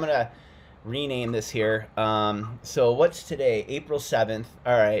 actually, I'm gonna rename this here. So what's today? April 7th.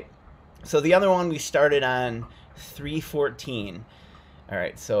 All right. So the other one we started on 3/14. All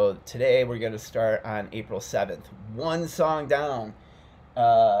right, so today we're going to start on April 7th. One song down.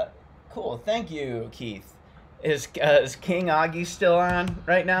 Oh, thank you, Keith. Is King Augie still on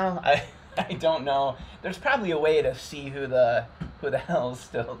right now? I don't know. There's probably a way to see who the hell's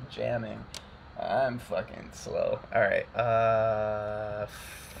still jamming. I'm fucking slow. All right.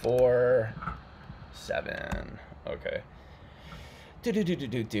 4, 7. Okay.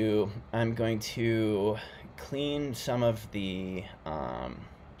 I'm going to clean some of the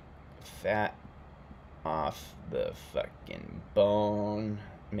fat off the fucking bone.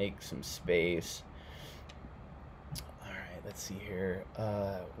 Make some space. All right. Let's see here.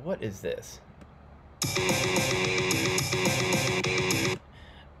 What is this?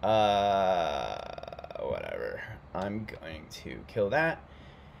 Whatever. I'm going to kill that.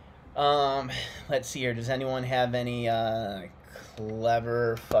 Let's see here. Does anyone have any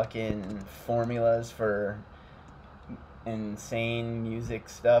clever fucking formulas for insane music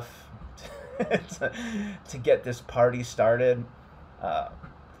stuff to get this party started?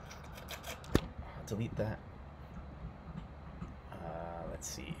 Delete that. Let's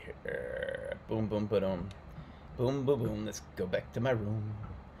see here. Boom, boom, boom. Boom, boom, boom. Let's go back to my room.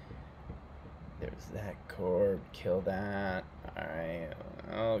 There's that chord. Kill that. Alright.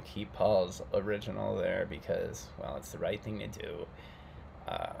 I'll keep Paul's original there because, well, it's the right thing to do.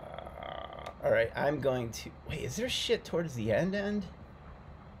 Alright, I'm going to... Wait, is there shit towards the end?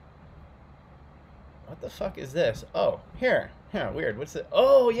 What the fuck is this? Oh, here. Yeah, weird. What's it?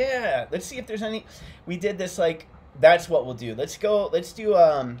 Oh, yeah. Let's see if there's any... We did this, like... That's what we'll do. Let's do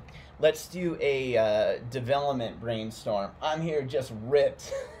a development brainstorm. I'm here just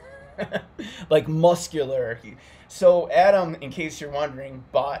ripped. Like muscular. So Adam, in case you're wondering,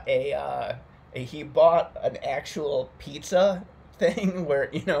 bought he bought an actual pizza thing where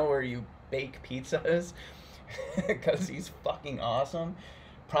you bake pizzas because he's fucking awesome.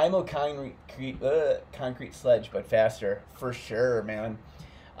 Primal concrete sledge, but faster for sure, man.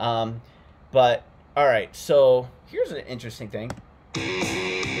 But all right, so here's an interesting thing.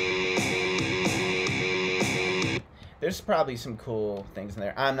 There's probably some cool things in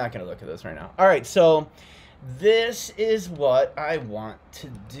there. I'm not going to look at those right now. All right, so this is what I want to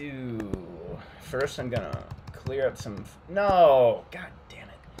do. First, I'm going to clear up some... No! God damn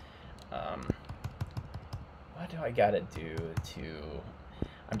it. What do I got to do to...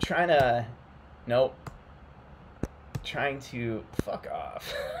 I'm trying to... Nope. Trying to... Fuck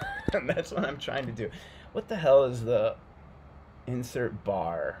off. That's what I'm trying to do. What the hell is the insert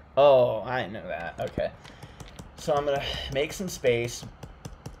bar? Oh, I know that. Okay. So I'm going to make some space,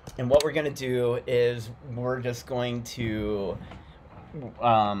 and what we're going to do is we're just going to,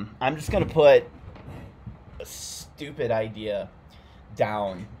 I'm just going to put a stupid idea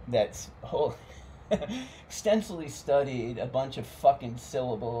down that's extensively studied, a bunch of fucking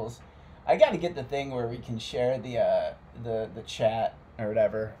syllables. I got to get the thing where we can share the chat or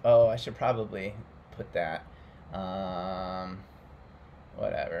whatever. Oh, I should probably put that.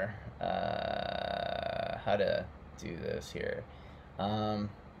 Whatever. How to do this here. I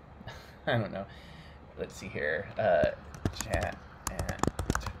don't know. Let's see here. Chat at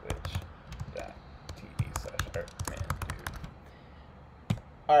twitch.tv/Arpmandude.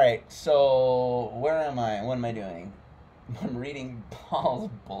 Alright, so where am I? What am I doing? I'm reading Paul's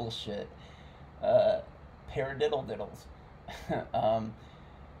bullshit. Paradiddle diddles.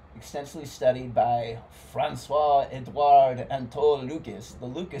 Extensively studied by Francois Edouard Anatole Lucas. The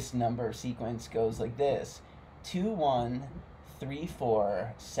Lucas number sequence goes like this: 2, 1, 3,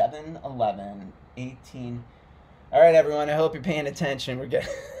 4, 7, 11, 18. All right, everyone. I hope you're paying attention. We're getting.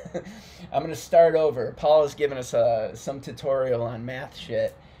 I'm gonna start over. Paul has given us some tutorial on math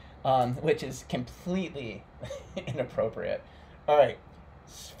shit, which is completely inappropriate. All right,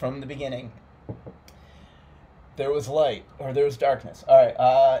 from the beginning. There was light, or there was darkness. All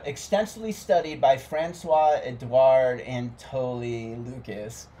right. Extensively studied by Francois Edouard Anatole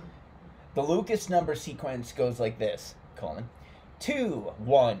Lucas. The Lucas number sequence goes like this: 2,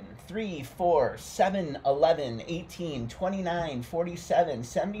 1, 3, 4, 7, 11, 18, 29, 47,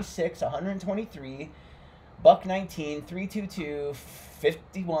 76, 123, buck 19, 322,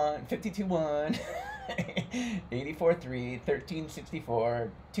 51, 52, 1, 84, 3,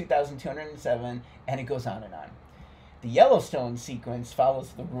 1364, 2207, and it goes on and on. The Yellowstone sequence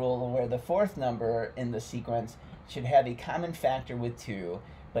follows the rule where the fourth number in the sequence should have a common factor with 2,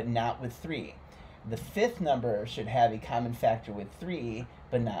 but not with 3. The fifth number should have a common factor with 3,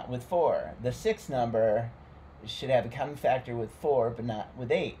 but not with 4. The sixth number should have a common factor with 4, but not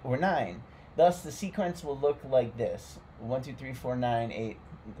with 8 or 9. Thus, the sequence will look like this: 1, 2, 3, 4, 9, 8.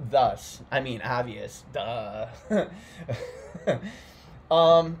 Thus, I mean, obvious. Duh.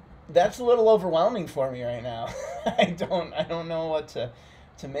 That's a little overwhelming for me right now. I don't know what to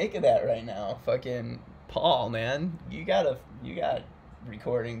to make of that right now. Fucking Paul, man, you got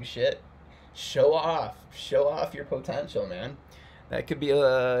recording shit. Show off your potential, man. That could be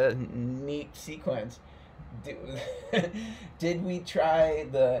a neat sequence. Did we try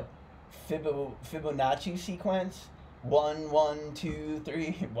the Fibonacci sequence? 1 1 2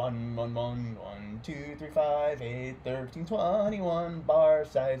 3 1 1 1 1 2 3 5 8 13 21 bar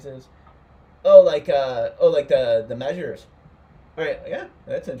sizes. Oh, like the measures. All right, yeah,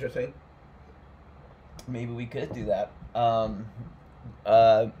 that's interesting. Maybe we could do that.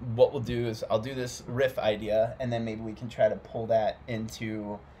 What we'll do is I'll do this riff idea, and then maybe we can try to pull that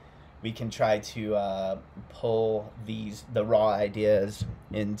into. We can try to pull the raw ideas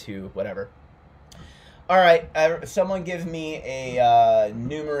into whatever. All right, someone give me a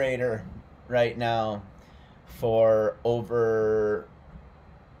numerator right now for over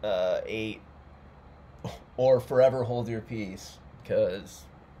 8, or forever hold your peace, because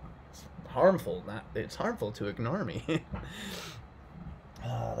it's harmful. It's harmful to ignore me.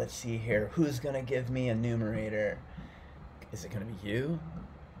 Let's see here. Who's gonna give me a numerator? Is it gonna be you?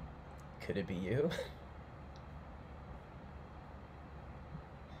 Could it be you?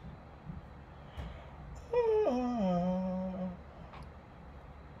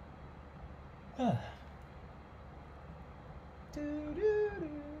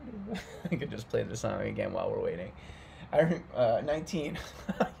 I could just play the song again while we're waiting. 19.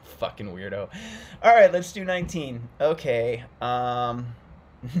 Fucking weirdo. All right, let's do 19. Okay. No,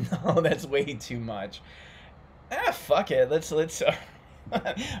 that's way too much. Fuck it. Let's. All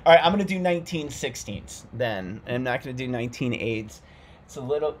right, I'm gonna do 19/16 then. I'm not gonna do 19/8. It's a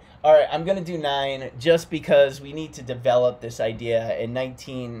little. All right, I'm gonna do 9 just because we need to develop this idea. And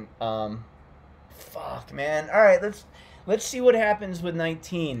 19. Fuck, man. All right, let's see what happens with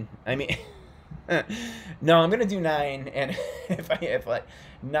 19. I mean, no, I'm gonna do 9. And if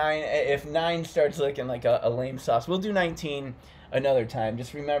 9 starts looking like a lame sauce, we'll do 19 another time.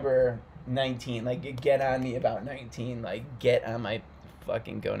 Just remember 19. Like, get on me about 19. Like, get on my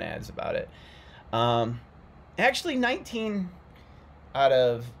fucking gonads about it. Actually, 19 out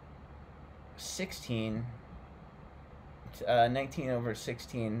of 16. 19 over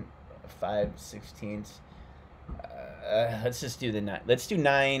 16. 5/16. Let's just do the 9. Let's do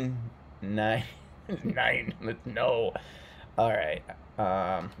 9. 9. 9. No. All right.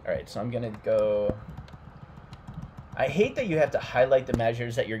 All right. So I'm gonna go. I hate that you have to highlight the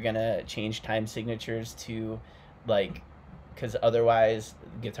measures that you're gonna change time signatures to, like, because otherwise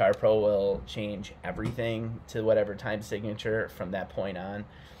Guitar Pro will change everything to whatever time signature from that point on.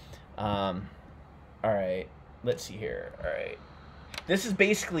 All right. Let's see here. All right. This is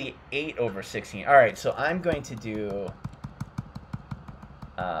basically 8 over 16. All right, so I'm going to do.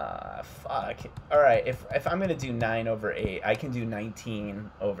 Fuck. All right, if I'm gonna do 9 over 8, I can do 19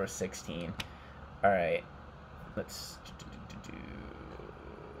 over 16. All right, let's do.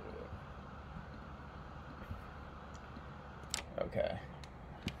 Okay.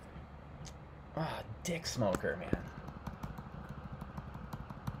 Ah, dick smoker, man.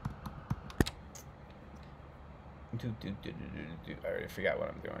 I already forgot what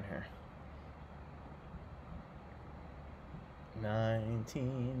I'm doing here.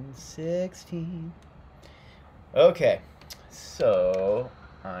 19/16. Okay, so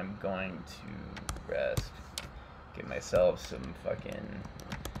I'm going to rest, give myself some fucking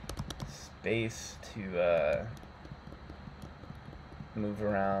space to move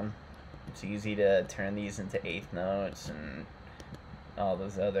around. It's easy to turn these into eighth notes and all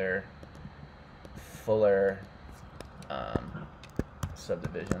those other fuller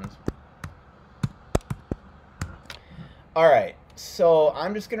subdivisions. Alright, so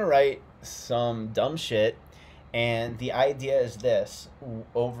I'm just gonna write some dumb shit, and the idea is this: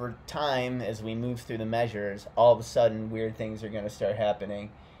 over time, as we move through the measures, all of a sudden weird things are gonna start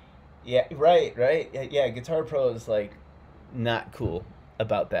happening. Yeah, right. Yeah, Guitar Pro is like not cool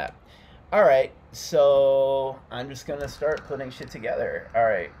about that. Alright, so I'm just gonna start putting shit together.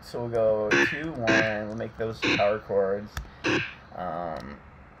 Alright, so we'll go 2 1, we'll make those power chords.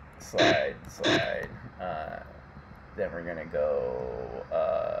 Slide. Then we're gonna go.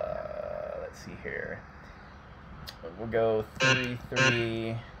 Let's see here. We'll go 3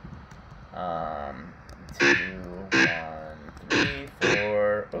 3. 2 1 3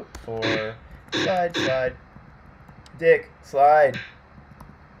 4. Oh, 4. Slide. Dick slide.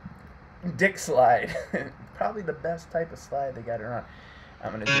 Probably the best type of slide they got around.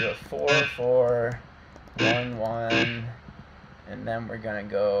 I'm gonna do a 4 4 1 1. And then we're gonna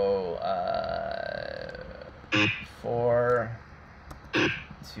go 4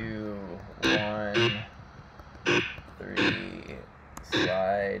 2 1 3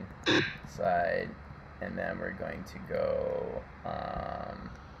 slide, slide, and then we're going to go,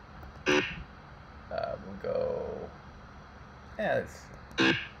 we'll go, yeah, let's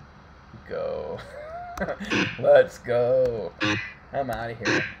go. Let's go. I'm out of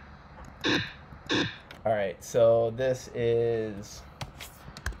here. Alright, so this is,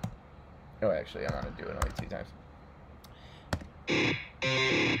 oh, actually, I'm going to do it only 2 times.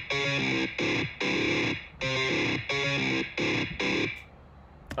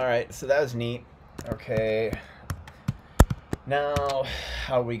 Alright, so that was neat. Okay. Now,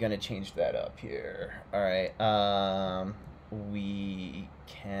 how are we going to change that up here? Alright, we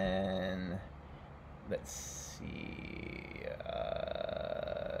can, let's see,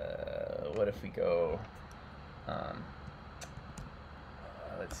 what if we go,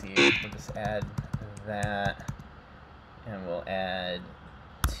 let's see, we'll just add that, and we'll add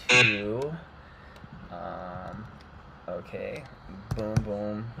 2, okay, boom,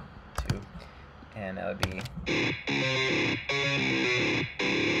 boom, 2, and that would be,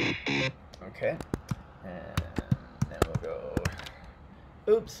 okay, and then we'll go,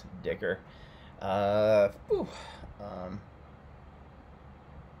 oops, dicker,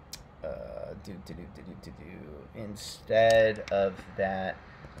 instead of that,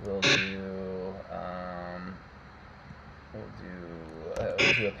 we'll do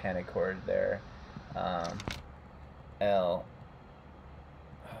a panic chord there, L,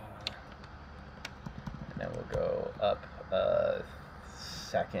 and then we'll go up a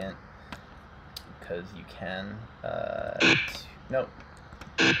second, because you can, nope,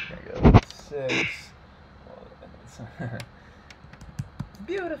 we're gonna go 6,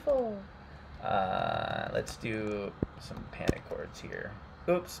 beautiful. Let's do some panic chords here.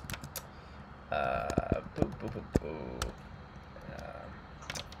 Oops. Boop, boop, boop, boop.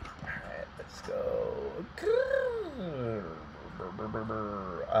 Alright, let's go.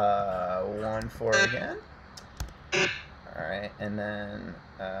 1, 4 again. Alright, and then,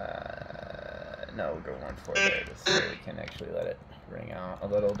 no, we'll go 1, 4 there, just so we can actually let it ring out a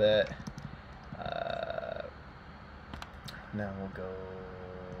little bit. Now we'll go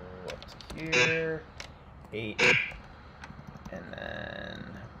up to here, 8, and then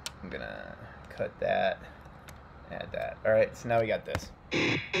I'm gonna cut that, add that. Alright, so now we got this.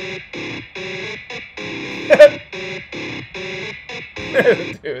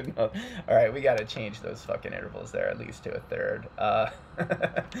 Dude, no. Alright, we gotta change those fucking intervals there at least to a third.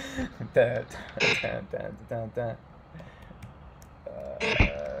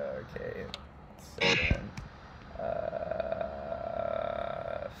 Okay, 7.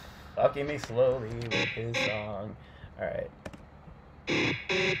 Fucking me slowly with his song. Alright.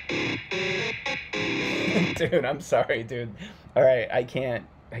 Dude, I'm sorry, dude. Alright, I can't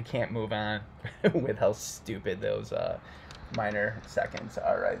move on with how stupid those minor seconds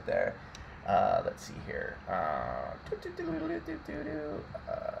are right there. Let's see here.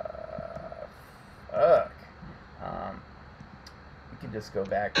 Fuck. We can just go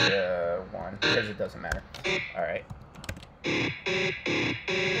back to 1 because it doesn't matter. Alright.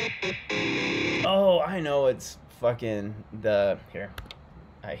 Oh, I know, it's fucking the, here,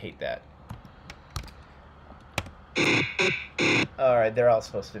 I hate that. Alright, they're all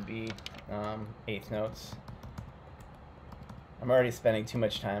supposed to be 8th notes. I'm already spending too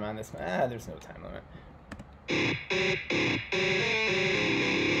much time on this. There's no time limit.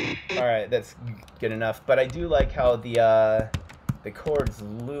 Alright, that's good enough, but I do like how the chords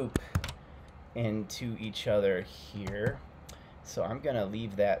loop into each other here. So I'm gonna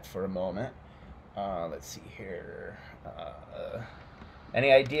leave that for a moment. Let's see here.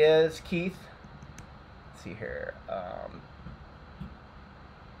 Any ideas, Keith? Let's see here.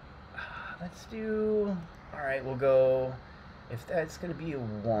 Let's do. All right, we'll go. If that's gonna be a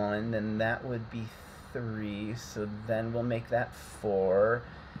 1, then that would be 3. So then we'll make that 4,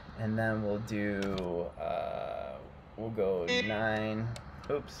 and then we'll do. We'll go 9.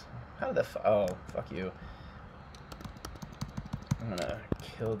 Oops. How the oh, fuck you. I'm gonna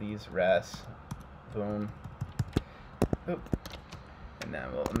kill these rests. Boom. Oop. And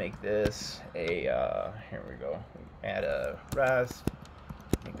then we'll make this a, here we go. Add a rest.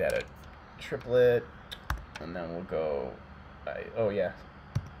 Make that a triplet. And then we'll go, oh yeah.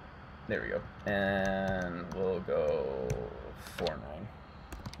 There we go. And we'll go 4,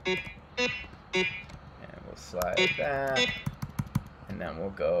 9. And we'll slide that. And then we'll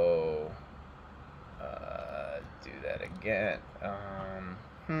go, do that again.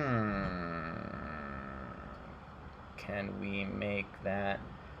 Can we make that?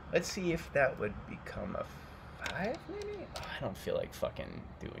 Let's see if that would become a 5, maybe? Oh, I don't feel like fucking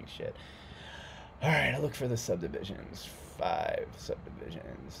doing shit. All right, I look for the subdivisions. 5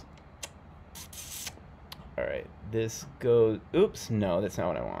 subdivisions. All right, this goes. Oops, no, that's not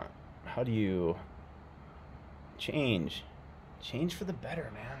what I want. How do you change? Change for the better,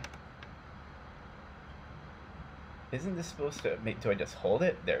 man. Isn't this supposed to make? Do I just hold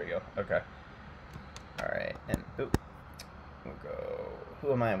it? There we go. Okay. All right, and oop, we'll go.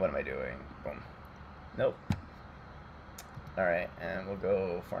 Who am I? And what am I doing? Boom. Nope. All right, and we'll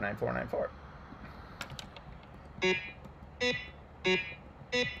go 49494.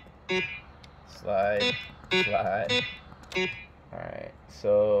 Slide, slide. All right,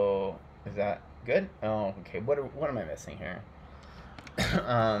 so is that good? Oh, okay. What am I missing here?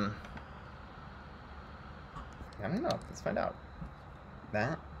 I don't know. Let's find out.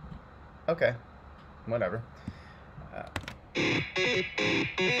 That? Okay. Whatever.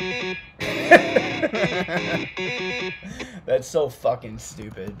 That's so fucking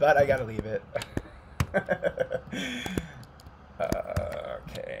stupid, but I gotta leave it.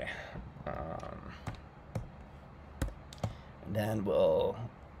 Okay. And then we'll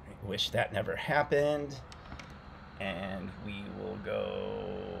wish that never happened, and we will go.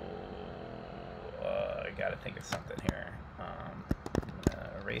 I gotta think of something here. I'm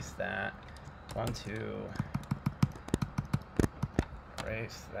gonna erase that. 1, 2.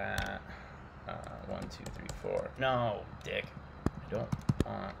 Erase that. 1, 2, 3, 4. No, dick. I don't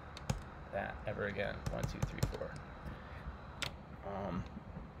want that ever again. 1, 2, 3, 4.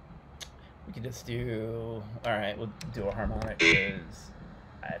 We could just do. All right, we'll do a harmonic because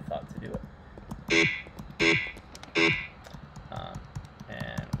I thought to do it.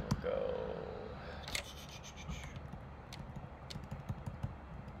 And we'll go.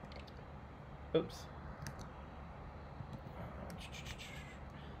 Oops.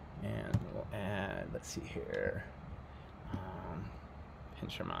 And we'll add. Let's see here.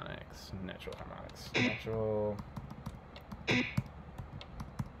 Pinch harmonics, natural harmonics, natural.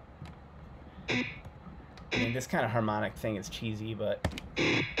 I mean, this kind of harmonic thing is cheesy, but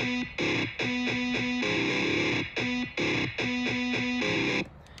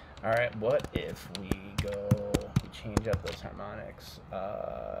all right. What if we change up those harmonics?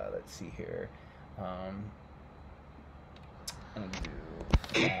 Let's see here. I'm gonna do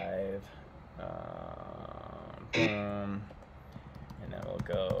 5. Boom. And then we'll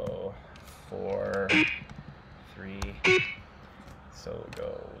go 4, 3. So we'll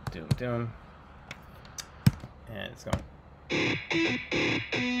go doom doom. And it's going.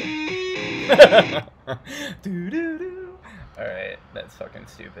 Doo doo doo. Alright, that's fucking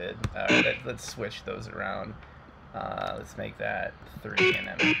stupid. Alright, let's switch those around. Let's make that 3 and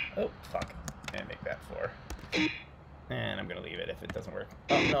then. Oh, fuck. And make that 4. And I'm gonna leave it if it doesn't work.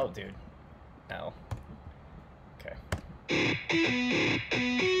 Oh, no, dude. L. Okay.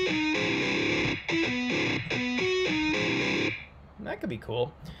 That could be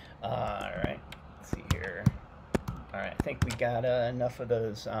cool. Alright. Let's see here. Alright, I think we got enough of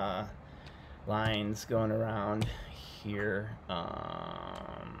those lines going around here.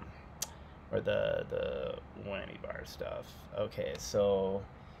 Or the whammy bar stuff. Okay, so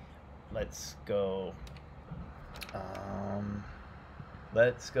let's go.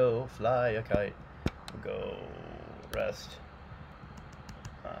 Let's go fly a kite. We'll go rest.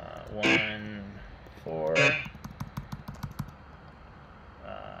 1, 4.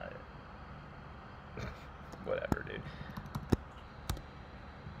 Whatever, dude.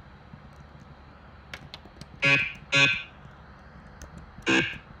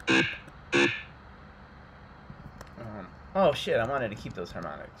 Oh shit, I wanted to keep those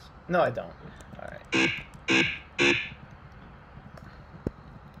harmonics. No, I don't. Alright.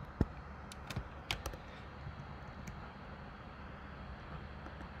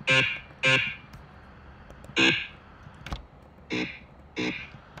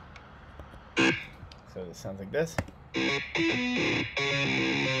 So this sounds like this.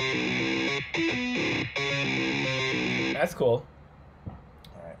 That's cool.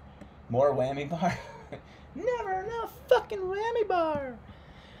 Alright. More whammy bar. Never enough fucking whammy bar.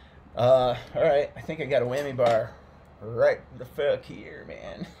 Alright, I think I got a whammy bar right the fuck here,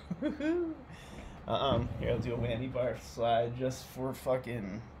 man. Here, I'll do a whammy bar slide just for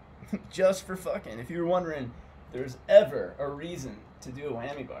fucking. Just for fucking. If you're wondering, there's ever a reason to do a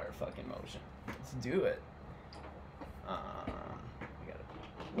whammy bar fucking motion. Let's do it.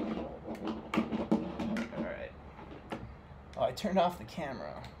 Alright. Oh, I turned off the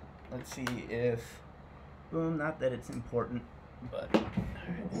camera. Let's see if. Boom, not that it's important, but.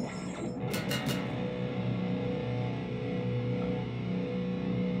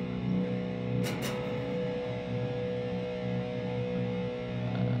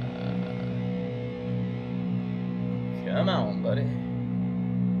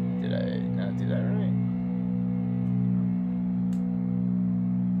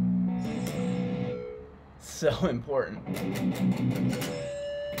 so important.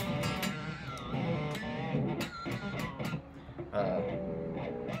 Alright,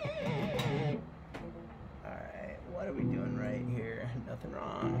 what are we doing right here? Nothing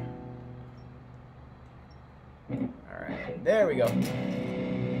wrong. Alright, there we go.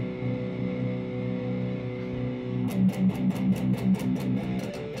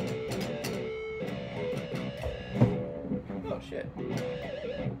 Oh shit.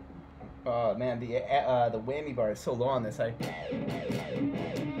 Oh man, the whammy bar is so low on this. Let's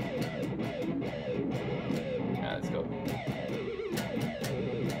go.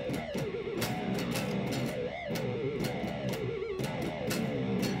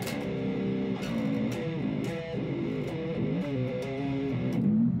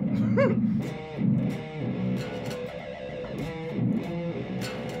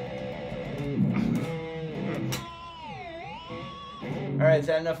 All right, is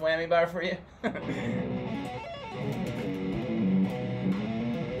that enough whammy bar for you? All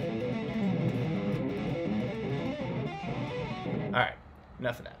right,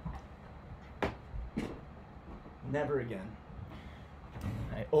 enough of that. Never again.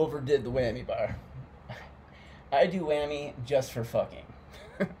 I overdid the whammy bar. I do whammy just for fucking.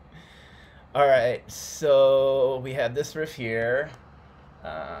 All right, so we have this riff here.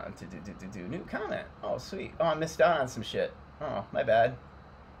 New comment. Oh, sweet. Oh, I missed out on some shit. Oh, my bad.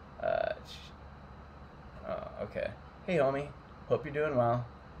 Oh, okay. Hey, homie. Hope you're doing well.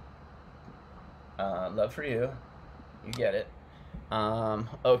 Love for you. You get it.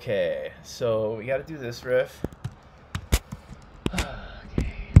 Okay. So we got to do this riff.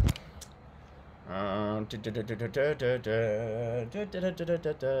 Okay.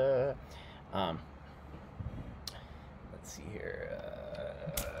 Let's see here.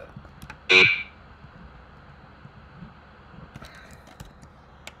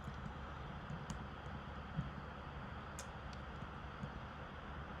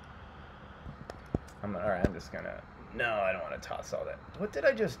 Alright, I'm just gonna... No, I don't want to toss all that. What did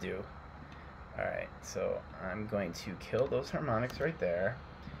I just do? Alright, so I'm going to kill those harmonics right there.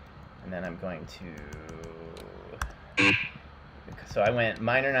 And then I'm going to... So I went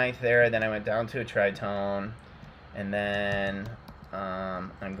minor ninth there, then I went down to a tritone. And then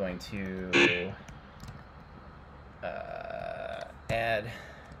I'm going to add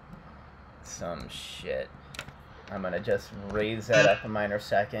some shit. I'm going to just raise that up a minor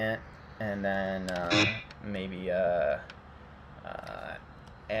second. And then maybe add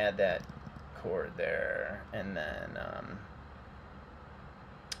that chord there, and then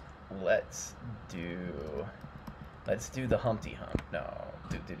let's do the Humpty Hump. No,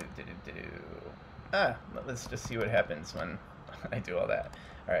 let's just see what happens when I do all that.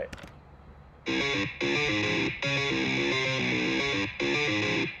 All right.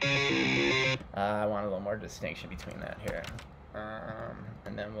 I want a little more distinction between that here.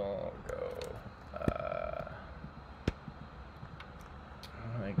 And then we'll go,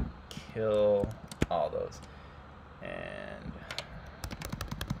 I'm going to kill all those, and,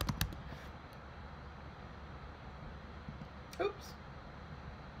 oops,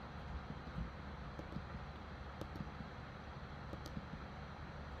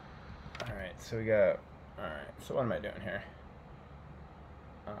 alright, so we got, alright, so what am I doing here?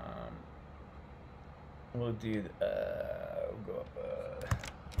 We'll do, we'll go up,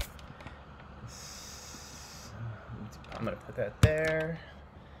 I'm gonna put that there.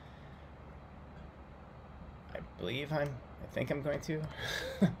 I think I'm going to.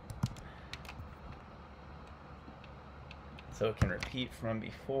 So it can repeat from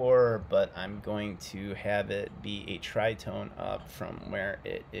before, but I'm going to have it be a tritone up from where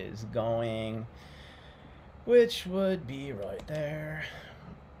it is going, which would be right there.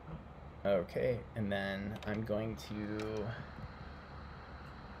 Okay, and then I'm going to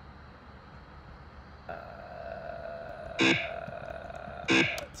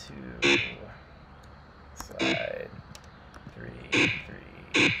slide 3,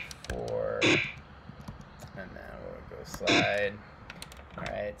 3, 4, and then we'll go slide. All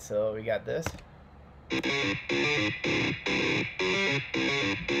right, so we got this.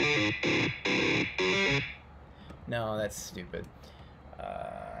 No, that's stupid.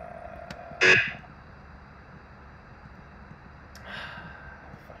 Fuck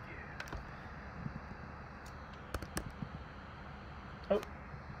you. Oh,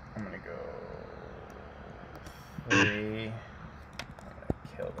 I'm gonna go 3. I'm gonna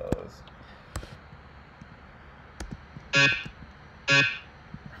kill those.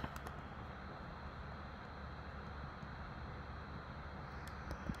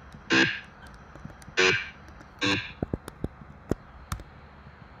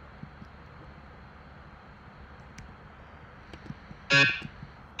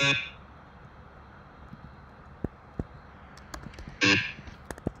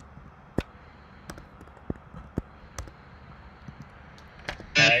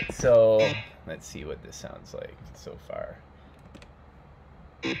 So let's see what this sounds like so far.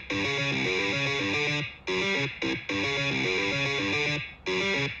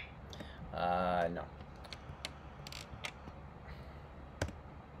 No.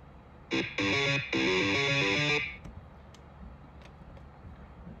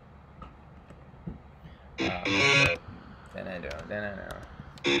 Then I know.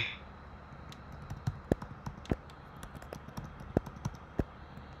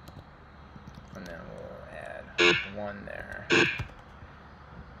 And then we'll add one there.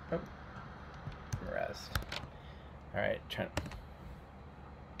 Oh. Rest. All right, try.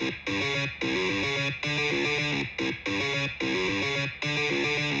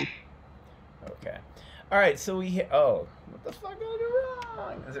 Okay. All right, so we oh, what the fuck did I do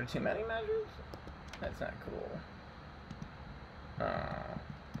wrong? Is there too many measures? That's not cool.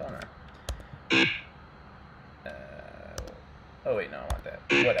 Bummer. Oh wait, no, I want that.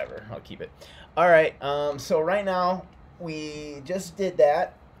 Whatever, I'll keep it. All right. So right now we just did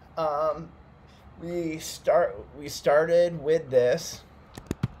that. We started with this.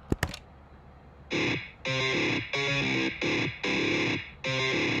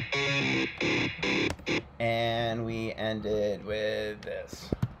 And we ended with this.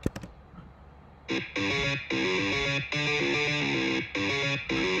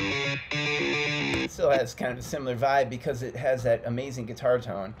 It still has kind of a similar vibe because it has that amazing guitar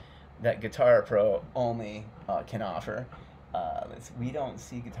tone that Guitar Pro only can offer. We don't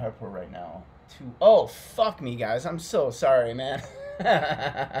see Guitar Pro right now. Oh, fuck me, guys. I'm so sorry, man.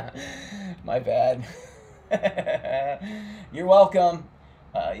 My bad. You're welcome.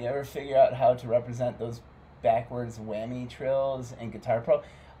 You ever figure out how to represent those backwards whammy trills in Guitar Pro?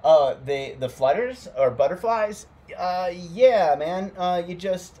 The flutters or butterflies? Yeah, man. You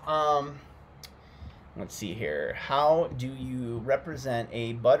just let's see here. How do you represent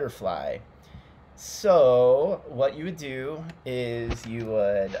a butterfly? So what you would do is you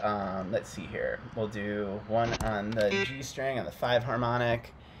would let's see here. We'll do one on the G string on the 5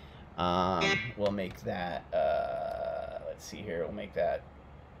 harmonic. We'll make that. Let's see here. We'll make that.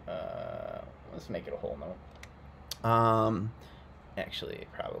 Let's make it a whole note. Actually,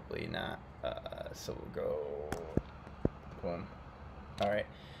 probably not. So we'll go. Boom. All right.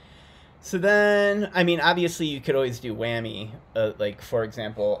 So then, I mean, obviously you could always do whammy. Like, for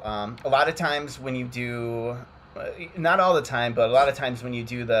example, a lot of times when you do, not all the time, but a lot of times when you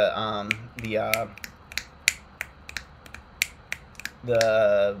do the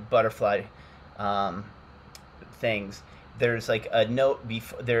butterfly things, there's like a note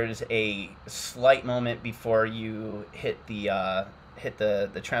before, there's a slight moment before you hit the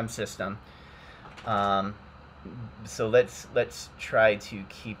trem system. So let's try to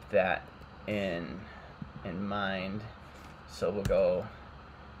keep that in mind. So we'll go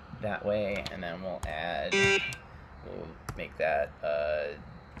that way, and then we'll make that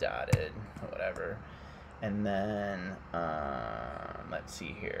dotted, whatever. And then let's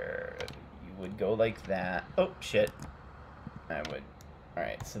see here. You would go like that. Oh shit. I would. All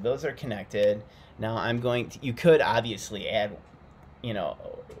right. So those are connected. Now I'm going to. You could obviously add, you know,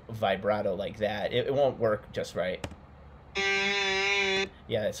 vibrato like that. It won't work just right.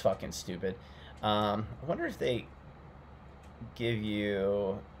 Yeah, it's fucking stupid. I wonder if they give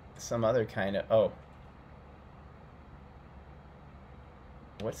you some other kind of. Oh.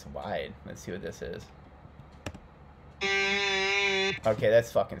 What's wide? Let's see what this is. Okay,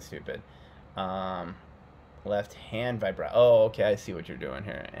 that's fucking stupid. Left hand vibrato. Oh, okay, I see what you're doing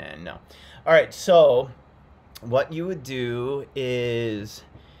here. And no. All right, so what you would do is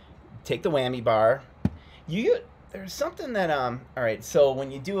take the whammy bar. There's something that all right, so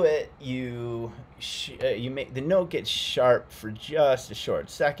when you do it, you make the note gets sharp for just a short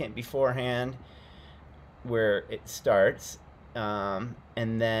second beforehand where it starts. And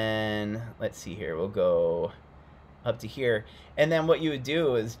then let's see here, we'll go up to here, and then what you would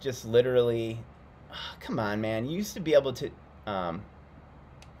do is just literally, oh, come on, man, you used to be able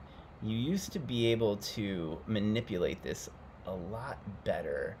to manipulate this a lot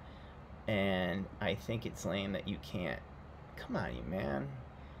better, and I think it's lame that you can't. Come on, you man.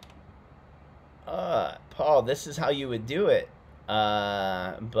 Paul, this is how you would do it,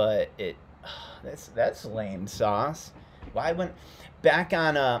 but that's lame sauce. Why wouldn't back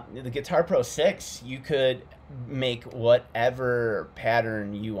on the Guitar Pro 6 you could make whatever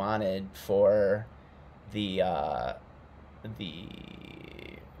pattern you wanted for the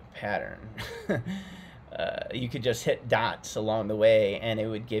pattern. You could just hit dots along the way and it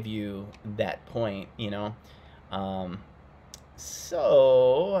would give you that point, you know.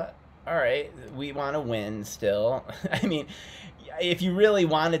 So all right, we want to win still. I mean, if you really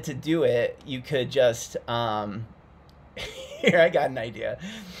wanted to do it, you could just here, I got an idea.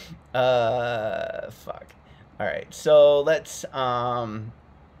 Fuck. All right, so let's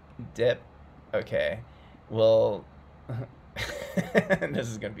dip. Okay, well, this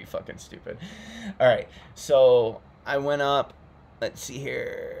is gonna be fucking stupid. All right, so I went up. Let's see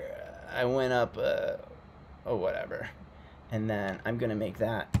here. I went up. Oh, whatever. And then I'm gonna make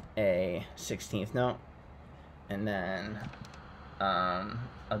that a 16th note, and then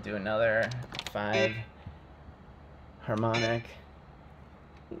I'll do another 5 harmonic,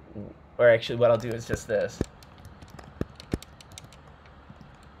 or actually what I'll do is just this.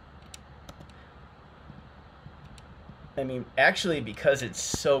 I mean, actually, because it's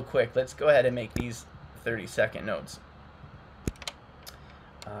so quick, let's go ahead and make these 30-second notes.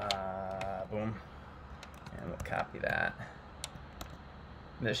 Boom. And we'll copy that.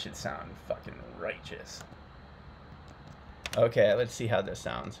 This should sound fucking righteous. Okay, let's see how this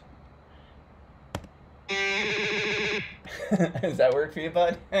sounds. Does that work for you,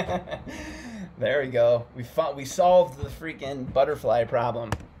 bud? There we go. We solved the freaking butterfly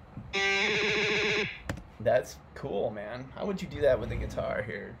problem. That's cool, man. How would you do that with a guitar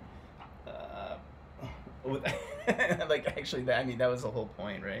here? Like, actually, I mean, that was the whole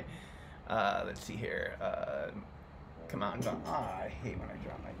point, right? Let's see here. Come on. I hate when I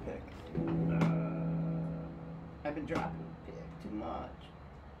drop my pick. I've been dropping the pick too much.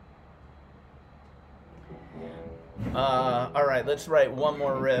 All right, let's write one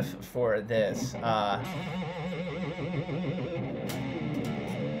more riff for this.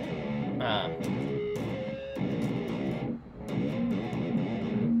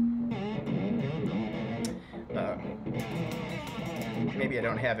 Maybe I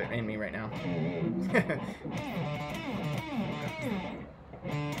don't have it in me right now.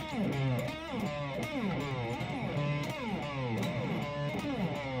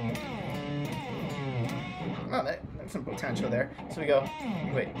 Oh, that's some potential there. So we go,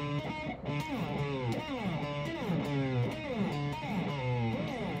 wait.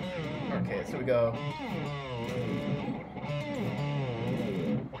 Okay, so we go.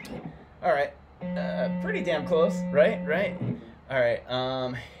 All right, pretty damn close, right? Right. All right.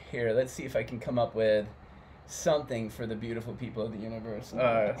 Here, let's see if I can come up with something for the beautiful people of the universe. So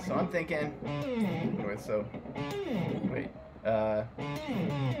I'm thinking. So, wait.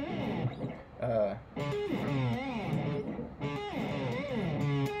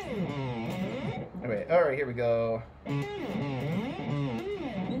 Wait. All right. Here we go.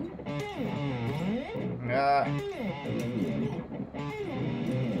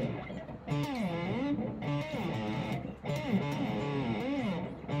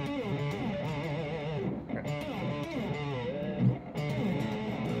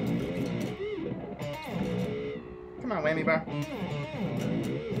 Come on, whammy bar.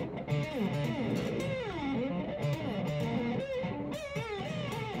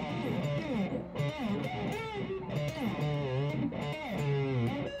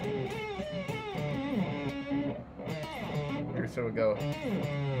 Here, so we go.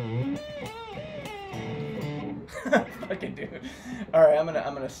 Fucking dude. All right, I'm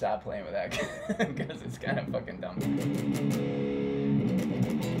gonna stop playing with that because it's kind of fucking dumb.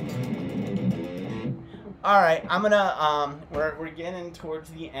 All right, I'm gonna we're getting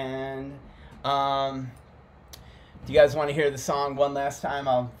towards the end. Do you guys want to hear the song one last time?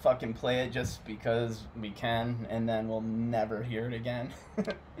 I'll fucking play it just because we can, and then we'll never hear it again.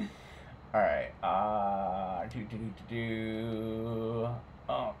 All right. Oh,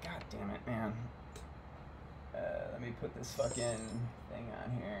 god damn it, man. Let me put this fucking thing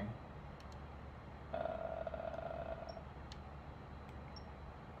on here.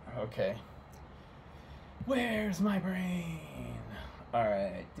 Okay. Where's my brain?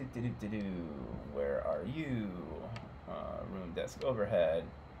 Alright. Where are you? Room desk overhead.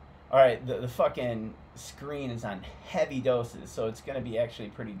 Alright, the fucking screen is on heavy doses, so it's gonna be actually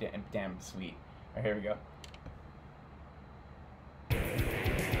pretty damn sweet. Alright, here we go.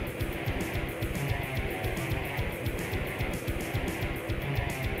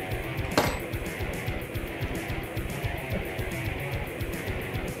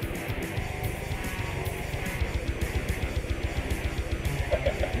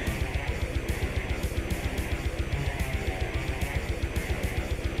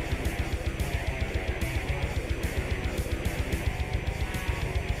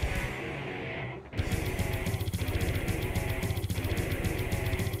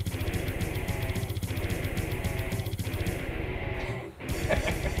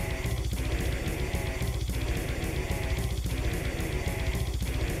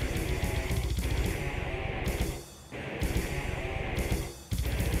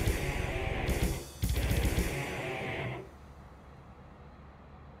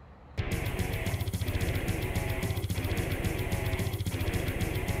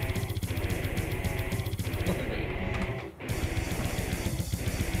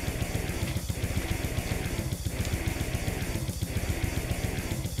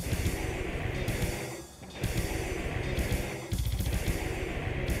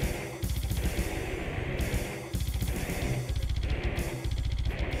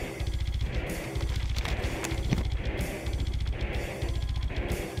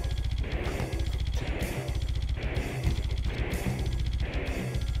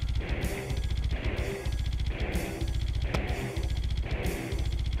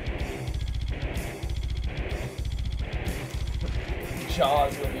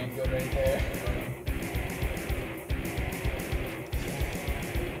 Jaws would have been good right there.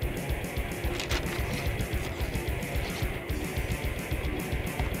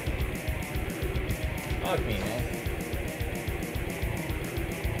 Fuck me, man.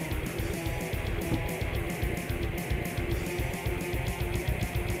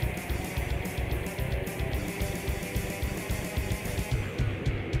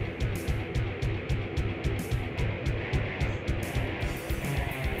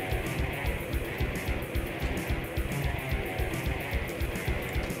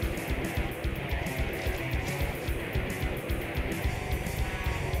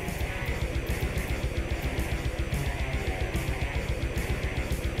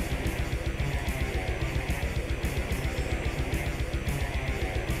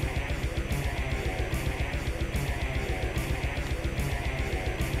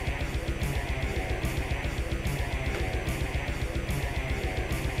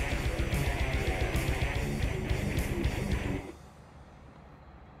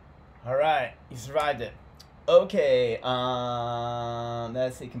 Alright, you survived it. Okay,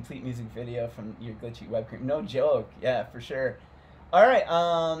 that's a complete music video from your glitchy webcam. No joke, yeah, for sure. Alright,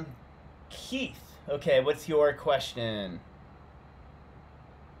 Keith, okay, what's your question?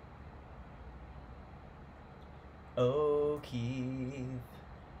 Oh, Keith,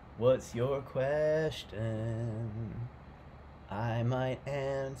 what's your question? I might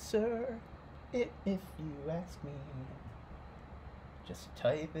answer it if you ask me. Just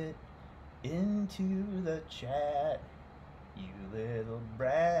type it into the chat, you little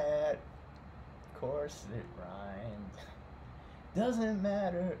brat. Of course it rhymed. Doesn't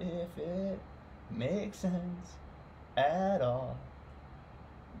matter if it makes sense at all.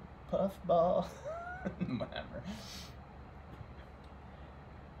 Puffball. Whatever.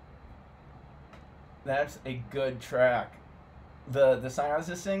 That's a good track. The song I was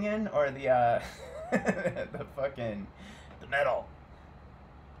just singing, or the the fucking the metal.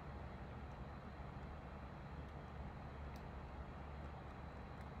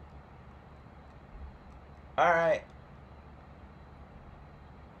 All right,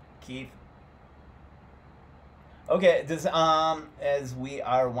 Keith. Okay, does as we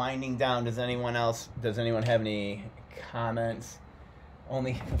are winding down, does anyone have any comments?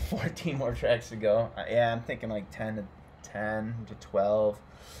 Only 14 more tracks to go. Yeah, I'm thinking like 10 to 12.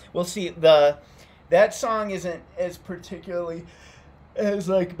 We'll see. That song isn't as particularly as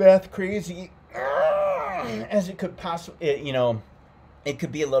like math crazy as it could possibly, you know. It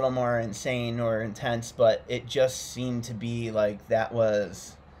could be a little more insane or intense, but it just seemed to be like that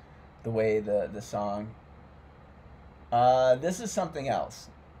was the way the song. This is something else.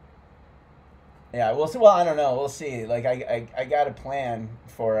 Yeah, well, I don't know. We'll see. Like I got a plan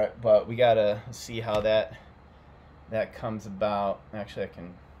for it, but we gotta see how that comes about. Actually, I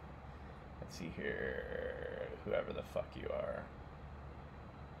can. Let's see here. Whoever the fuck you are.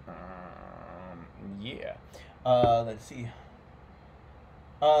 Yeah. Let's see.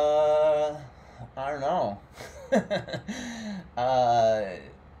 I don't know.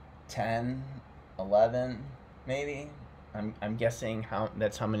 10, 11, maybe. I'm guessing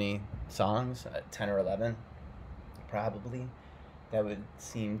that's how many songs? 10 or 11, probably. That would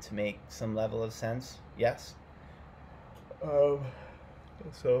seem to make some level of sense. Yes.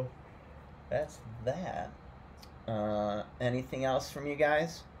 So that's that. Anything else from you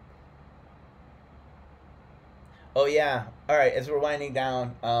guys? Oh yeah. All right. As we're winding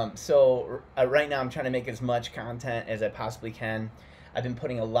down, so right now I'm trying to make as much content as I possibly can. I've been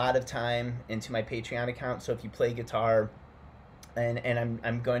putting a lot of time into my Patreon account. So if you play guitar, and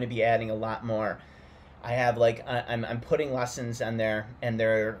I'm going to be adding a lot more. I have like I'm putting lessons on there, and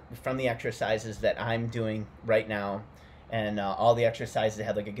they're from the exercises that I'm doing right now. And all the exercises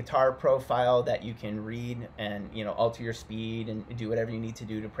have like a guitar profile that you can read and, you know, alter your speed and do whatever you need to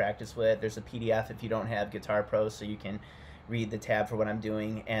do to practice with. There's a PDF if you don't have Guitar Pro, so you can read the tab for what I'm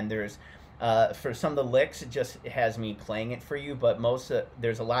doing. And there's for some of the licks, it just has me playing it for you. But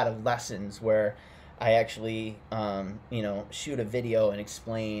there's a lot of lessons where I actually, you know, shoot a video and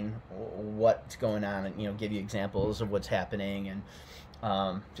explain what's going on, and, you know, give you examples of what's happening, and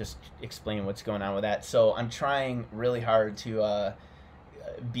just explain what's going on with that. So I'm trying really hard to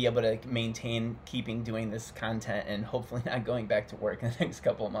be able to maintain doing this content, and hopefully not going back to work in the next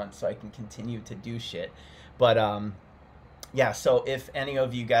couple of months, so I can continue to do shit. But yeah, so if any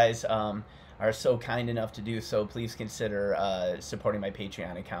of you guys are so kind enough to do so, please consider supporting my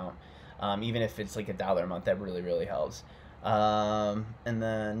Patreon account. Even if it's like $1 a month, that really helps. And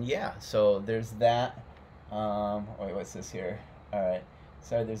then yeah, so there's that. Wait, what's this here? All right.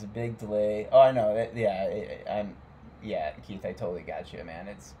 Sorry, there's a big delay. Oh, I know. Yeah, Yeah, Keith, I totally got you, man.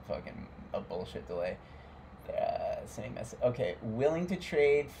 It's fucking a bullshit delay. Same message. Okay, willing to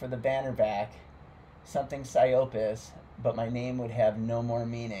trade for the banner back, something Psyopus, but my name would have no more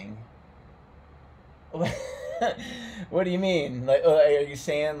meaning. What do you mean? Like, are you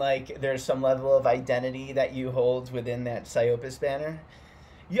saying like there's some level of identity that you hold within that Psyopus banner?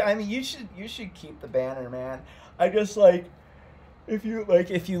 Yeah, I mean you should keep the banner, man. I just like if you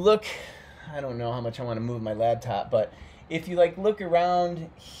look, I don't know how much I want to move my laptop, but if you like look around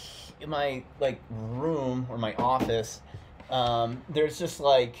my like room or my office, there's just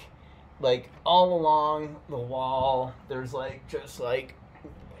like all along the wall there's like just like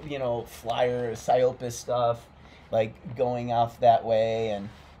flyer Psyopus stuff like going off that way, and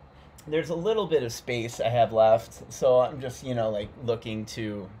there's a little bit of space I have left, so I'm just like looking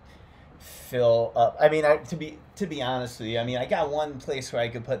to fill up. I mean, to be honest with you, I mean, I got one place where I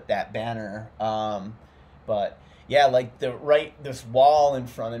could put that banner, but yeah, like this wall in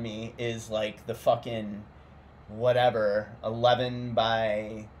front of me is like the fucking whatever 11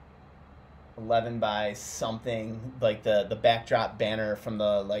 by something, like the backdrop banner from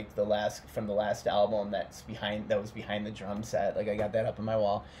the last album that was behind the drum set. Like I got that up on my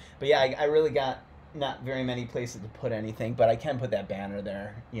wall, but yeah, I really got not very many places to put anything, but I can put that banner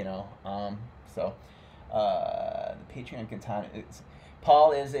there, so the Patreon content is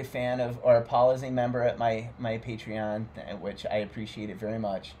Paul is a fan of, or Paul is a member at my Patreon, which I appreciate it very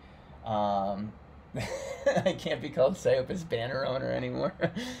much. I can't be called Psyopus banner owner anymore.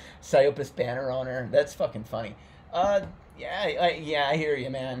 Psyopus banner owner. That's fucking funny. Yeah, I hear you,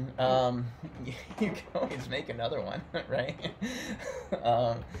 man. You can always make another one, right?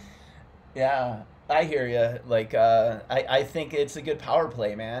 Yeah, I hear you. Like, I think it's a good power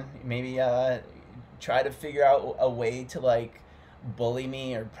play, man. Maybe try to figure out a way to like bully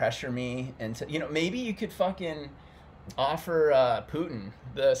me or pressure me, and maybe you could fucking offer Putin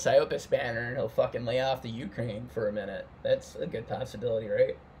the Psyopus banner and he'll fucking lay off the Ukraine for a minute. That's a good possibility,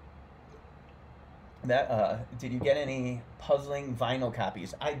 right? That did you get any puzzling vinyl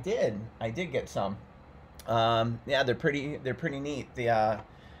copies? I did get some. Yeah, they're pretty neat. The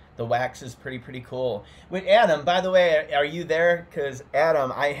wax is pretty cool. Wait, Adam, by the way, are you there? Because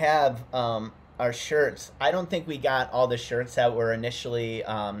Adam, I have our shirts. I don't think we got all the shirts that were initially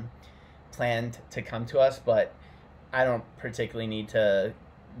planned to come to us, but I don't particularly need to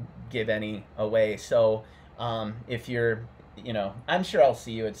give any away. So if you're, I'm sure I'll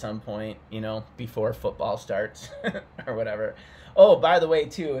see you at some point, before football starts or whatever. Oh, by the way,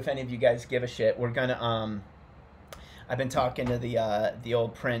 too, if any of you guys give a shit, we're gonna I've been talking to the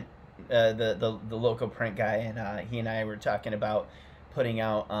old print, the local print guy, and he and I were talking about putting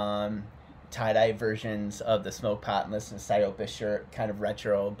out tie-dye versions of the Smoke Pot and Listen Psyopus shirt, kind of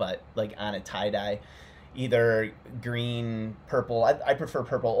retro, but like on a tie-dye. Either green, purple. I prefer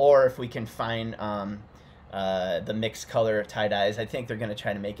purple, or if we can find the mixed color tie-dyes, I think they're gonna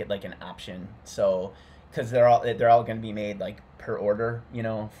try to make it like an option. So, because they're all gonna be made like per order,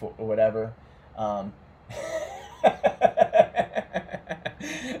 for or whatever. I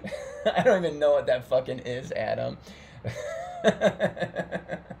don't even know what that fucking is, Adam.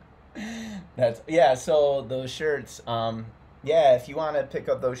 So those shirts. Yeah, if you want to pick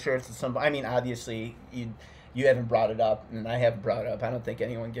up those shirts at some point, I mean, obviously, you haven't brought it up, and I haven't brought it up. I don't think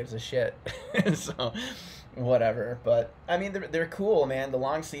anyone gives a shit. So, whatever. But, I mean, they're cool, man. The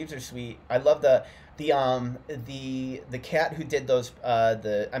long sleeves are sweet. I love the cat who did those,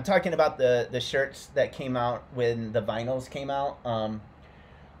 I'm talking about the shirts that came out when the vinyls came out.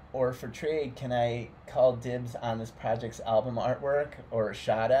 Or for trade, can I call dibs on this project's album artwork or a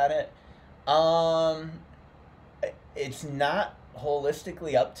shot at it? It's not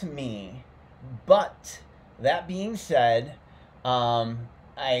holistically up to me, but that being said,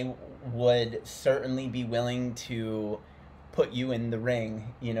 I would certainly be willing to put you in the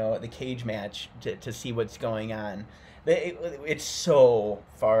ring, the cage match to see what's going on. It's so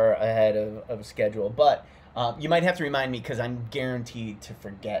far ahead of schedule, but you might have to remind me because I'm guaranteed to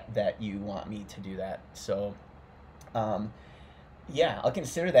forget that you want me to do that. So, yeah, I'll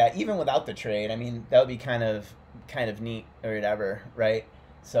consider that even without the trade. I mean, that would be kind of neat or whatever, right?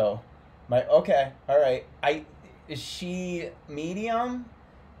 So, okay, all right. Is she medium?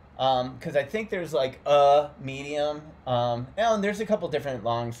 Because I think there's like a medium. And there's a couple different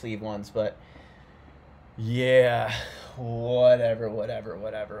long sleeve ones, but yeah, whatever.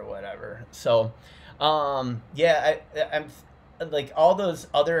 So, yeah, I'm like all those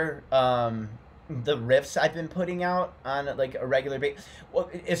other the riffs I've been putting out on like a regular basis. Well,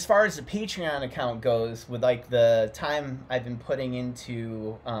 as far as the Patreon account goes, with like the time I've been putting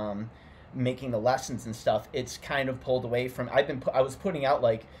into making the lessons and stuff, it's kind of pulled away from. I was putting out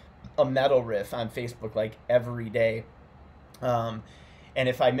like a metal riff on Facebook like every day, and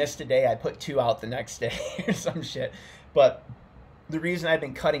if I missed a day, I put 2 out the next day or some shit. But the reason I've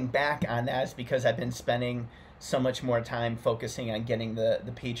been cutting back on that is because I've been spending so much more time focusing on getting the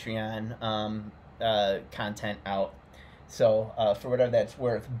Patreon content out. So for whatever that's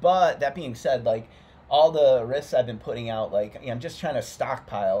worth. But that being said, like all the riffs I've been putting out, like I'm just trying to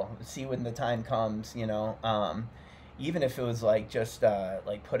stockpile, see when the time comes, you know. Even if it was like just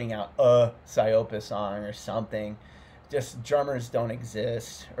like putting out a Psyopus song or something. Just drummers don't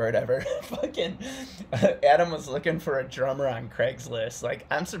exist or whatever. Fucking Adam was looking for a drummer on Craigslist. Like,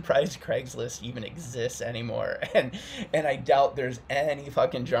 I'm surprised Craigslist even exists anymore. And I doubt there's any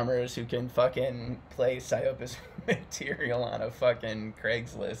fucking drummers who can fucking play Psyopus material on a fucking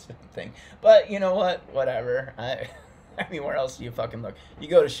Craigslist thing. But you know what? Whatever. I mean, where else do you fucking look? You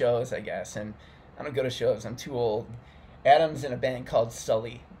go to shows, I guess. And I don't go to shows. I'm too old. Adam's in a band called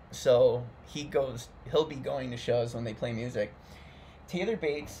Sully. So he'll be going to shows when they play music. Taylor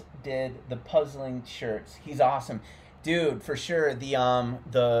Bates did the puzzling shirts. He's awesome. Dude, for sure.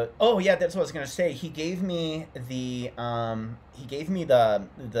 Oh yeah, that's what I was gonna say. He gave me the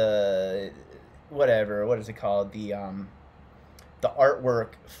whatever, what is it called? The artwork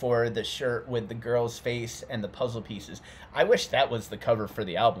for the shirt with the girl's face and the puzzle pieces. I wish that was the cover for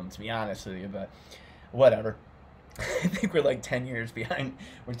the album, to be honest with you, but whatever. I think we're like 10 years behind.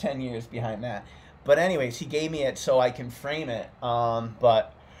 We're 10 years behind that. But anyways, he gave me it so I can frame it.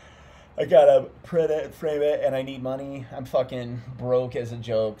 But I gotta print it, frame it, and I need money. I'm fucking broke as a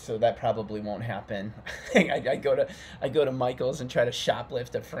joke, so that probably won't happen. I go to Michael's and try to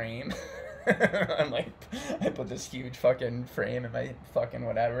shoplift a frame. I'm like, I put this huge fucking frame in my fucking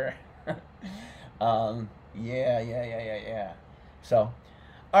whatever. Yeah. So,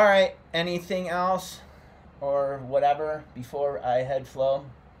 all right. Anything else? Or whatever before I head flow.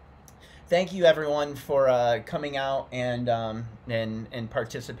 Thank you everyone for coming out and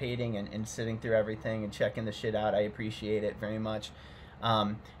participating and sitting through everything and checking the shit out. I appreciate it very much.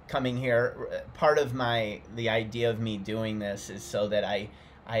 Coming here, part of the idea of me doing this is so that I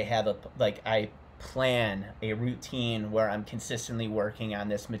plan a routine where I'm consistently working on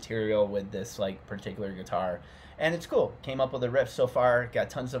this material with this like particular guitar, and it's cool. Came up with a riff so far.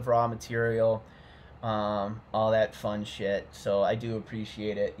 Got tons of raw material. All that fun shit. So I do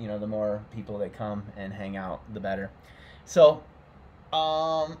appreciate it. You know, the more people that come and hang out, the better. So,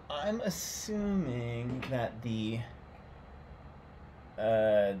 I'm assuming that the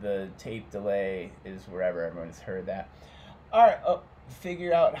tape delay is wherever everyone's heard that. All right.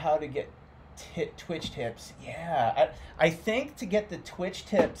 Figure out how to get Twitch tips. Yeah. I think to get the Twitch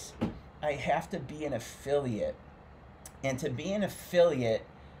tips, I have to be an affiliate. And to be an affiliate,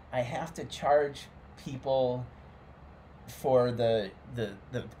 I have to charge people for the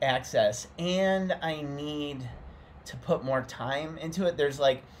access, and I need to put more time into it. There's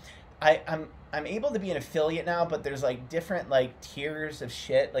like I'm able to be an affiliate now, but there's like different like tiers of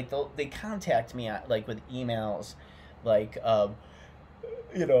shit. Like they contact me like with emails, like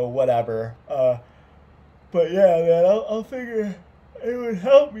you know, whatever. But yeah, man, I'll figure. It would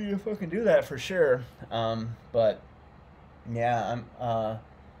help me if I can do that for sure. But yeah, I'm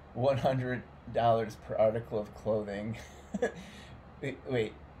 $100 per article of clothing.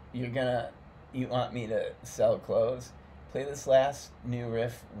 Wait, you want me to sell clothes? Play this last new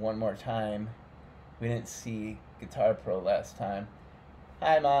riff one more time. We didn't see Guitar Pro last time.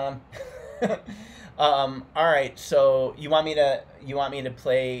 Hi, Mom. All right, so you want me to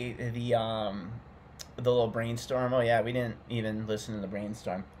play the little brainstorm? Oh yeah, we didn't even listen to the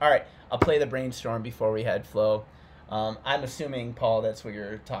brainstorm. All right, I'll play the brainstorm before we head flow. I'm assuming, Paul, that's what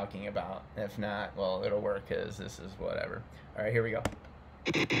you're talking about. If not, well, it'll work because this is whatever. All right, here we go.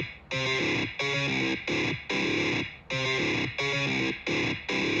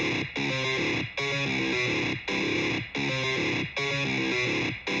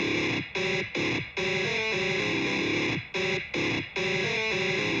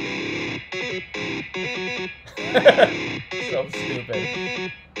 So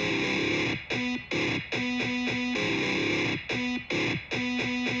stupid.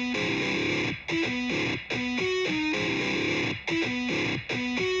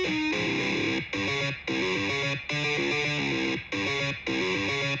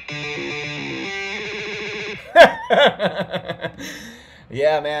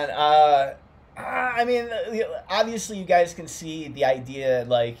 Yeah, man. I mean, obviously you guys can see the idea,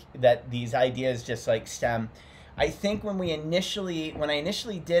 like, that these ideas just, like, stem. I think when I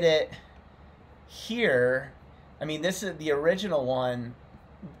initially did it here, I mean, this is the original one.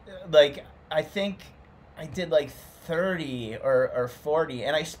 like I think I did like 30 or 40,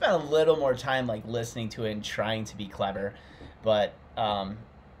 and I spent a little more time like listening to it and trying to be clever, but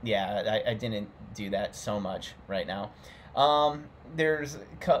yeah, I didn't do that so much right now. Um,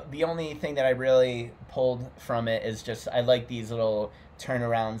 the only thing that I really pulled from it is just I like these little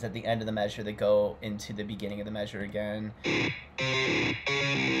turnarounds at the end of the measure that go into the beginning of the measure again.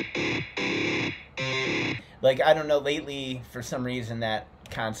 Like I don't know, lately for some reason that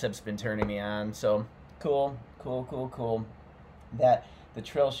concept's been turning me on. So cool, cool, cool, cool. That the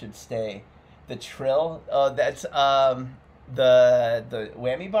trill should stay. The trill, that's the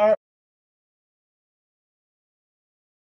whammy bar.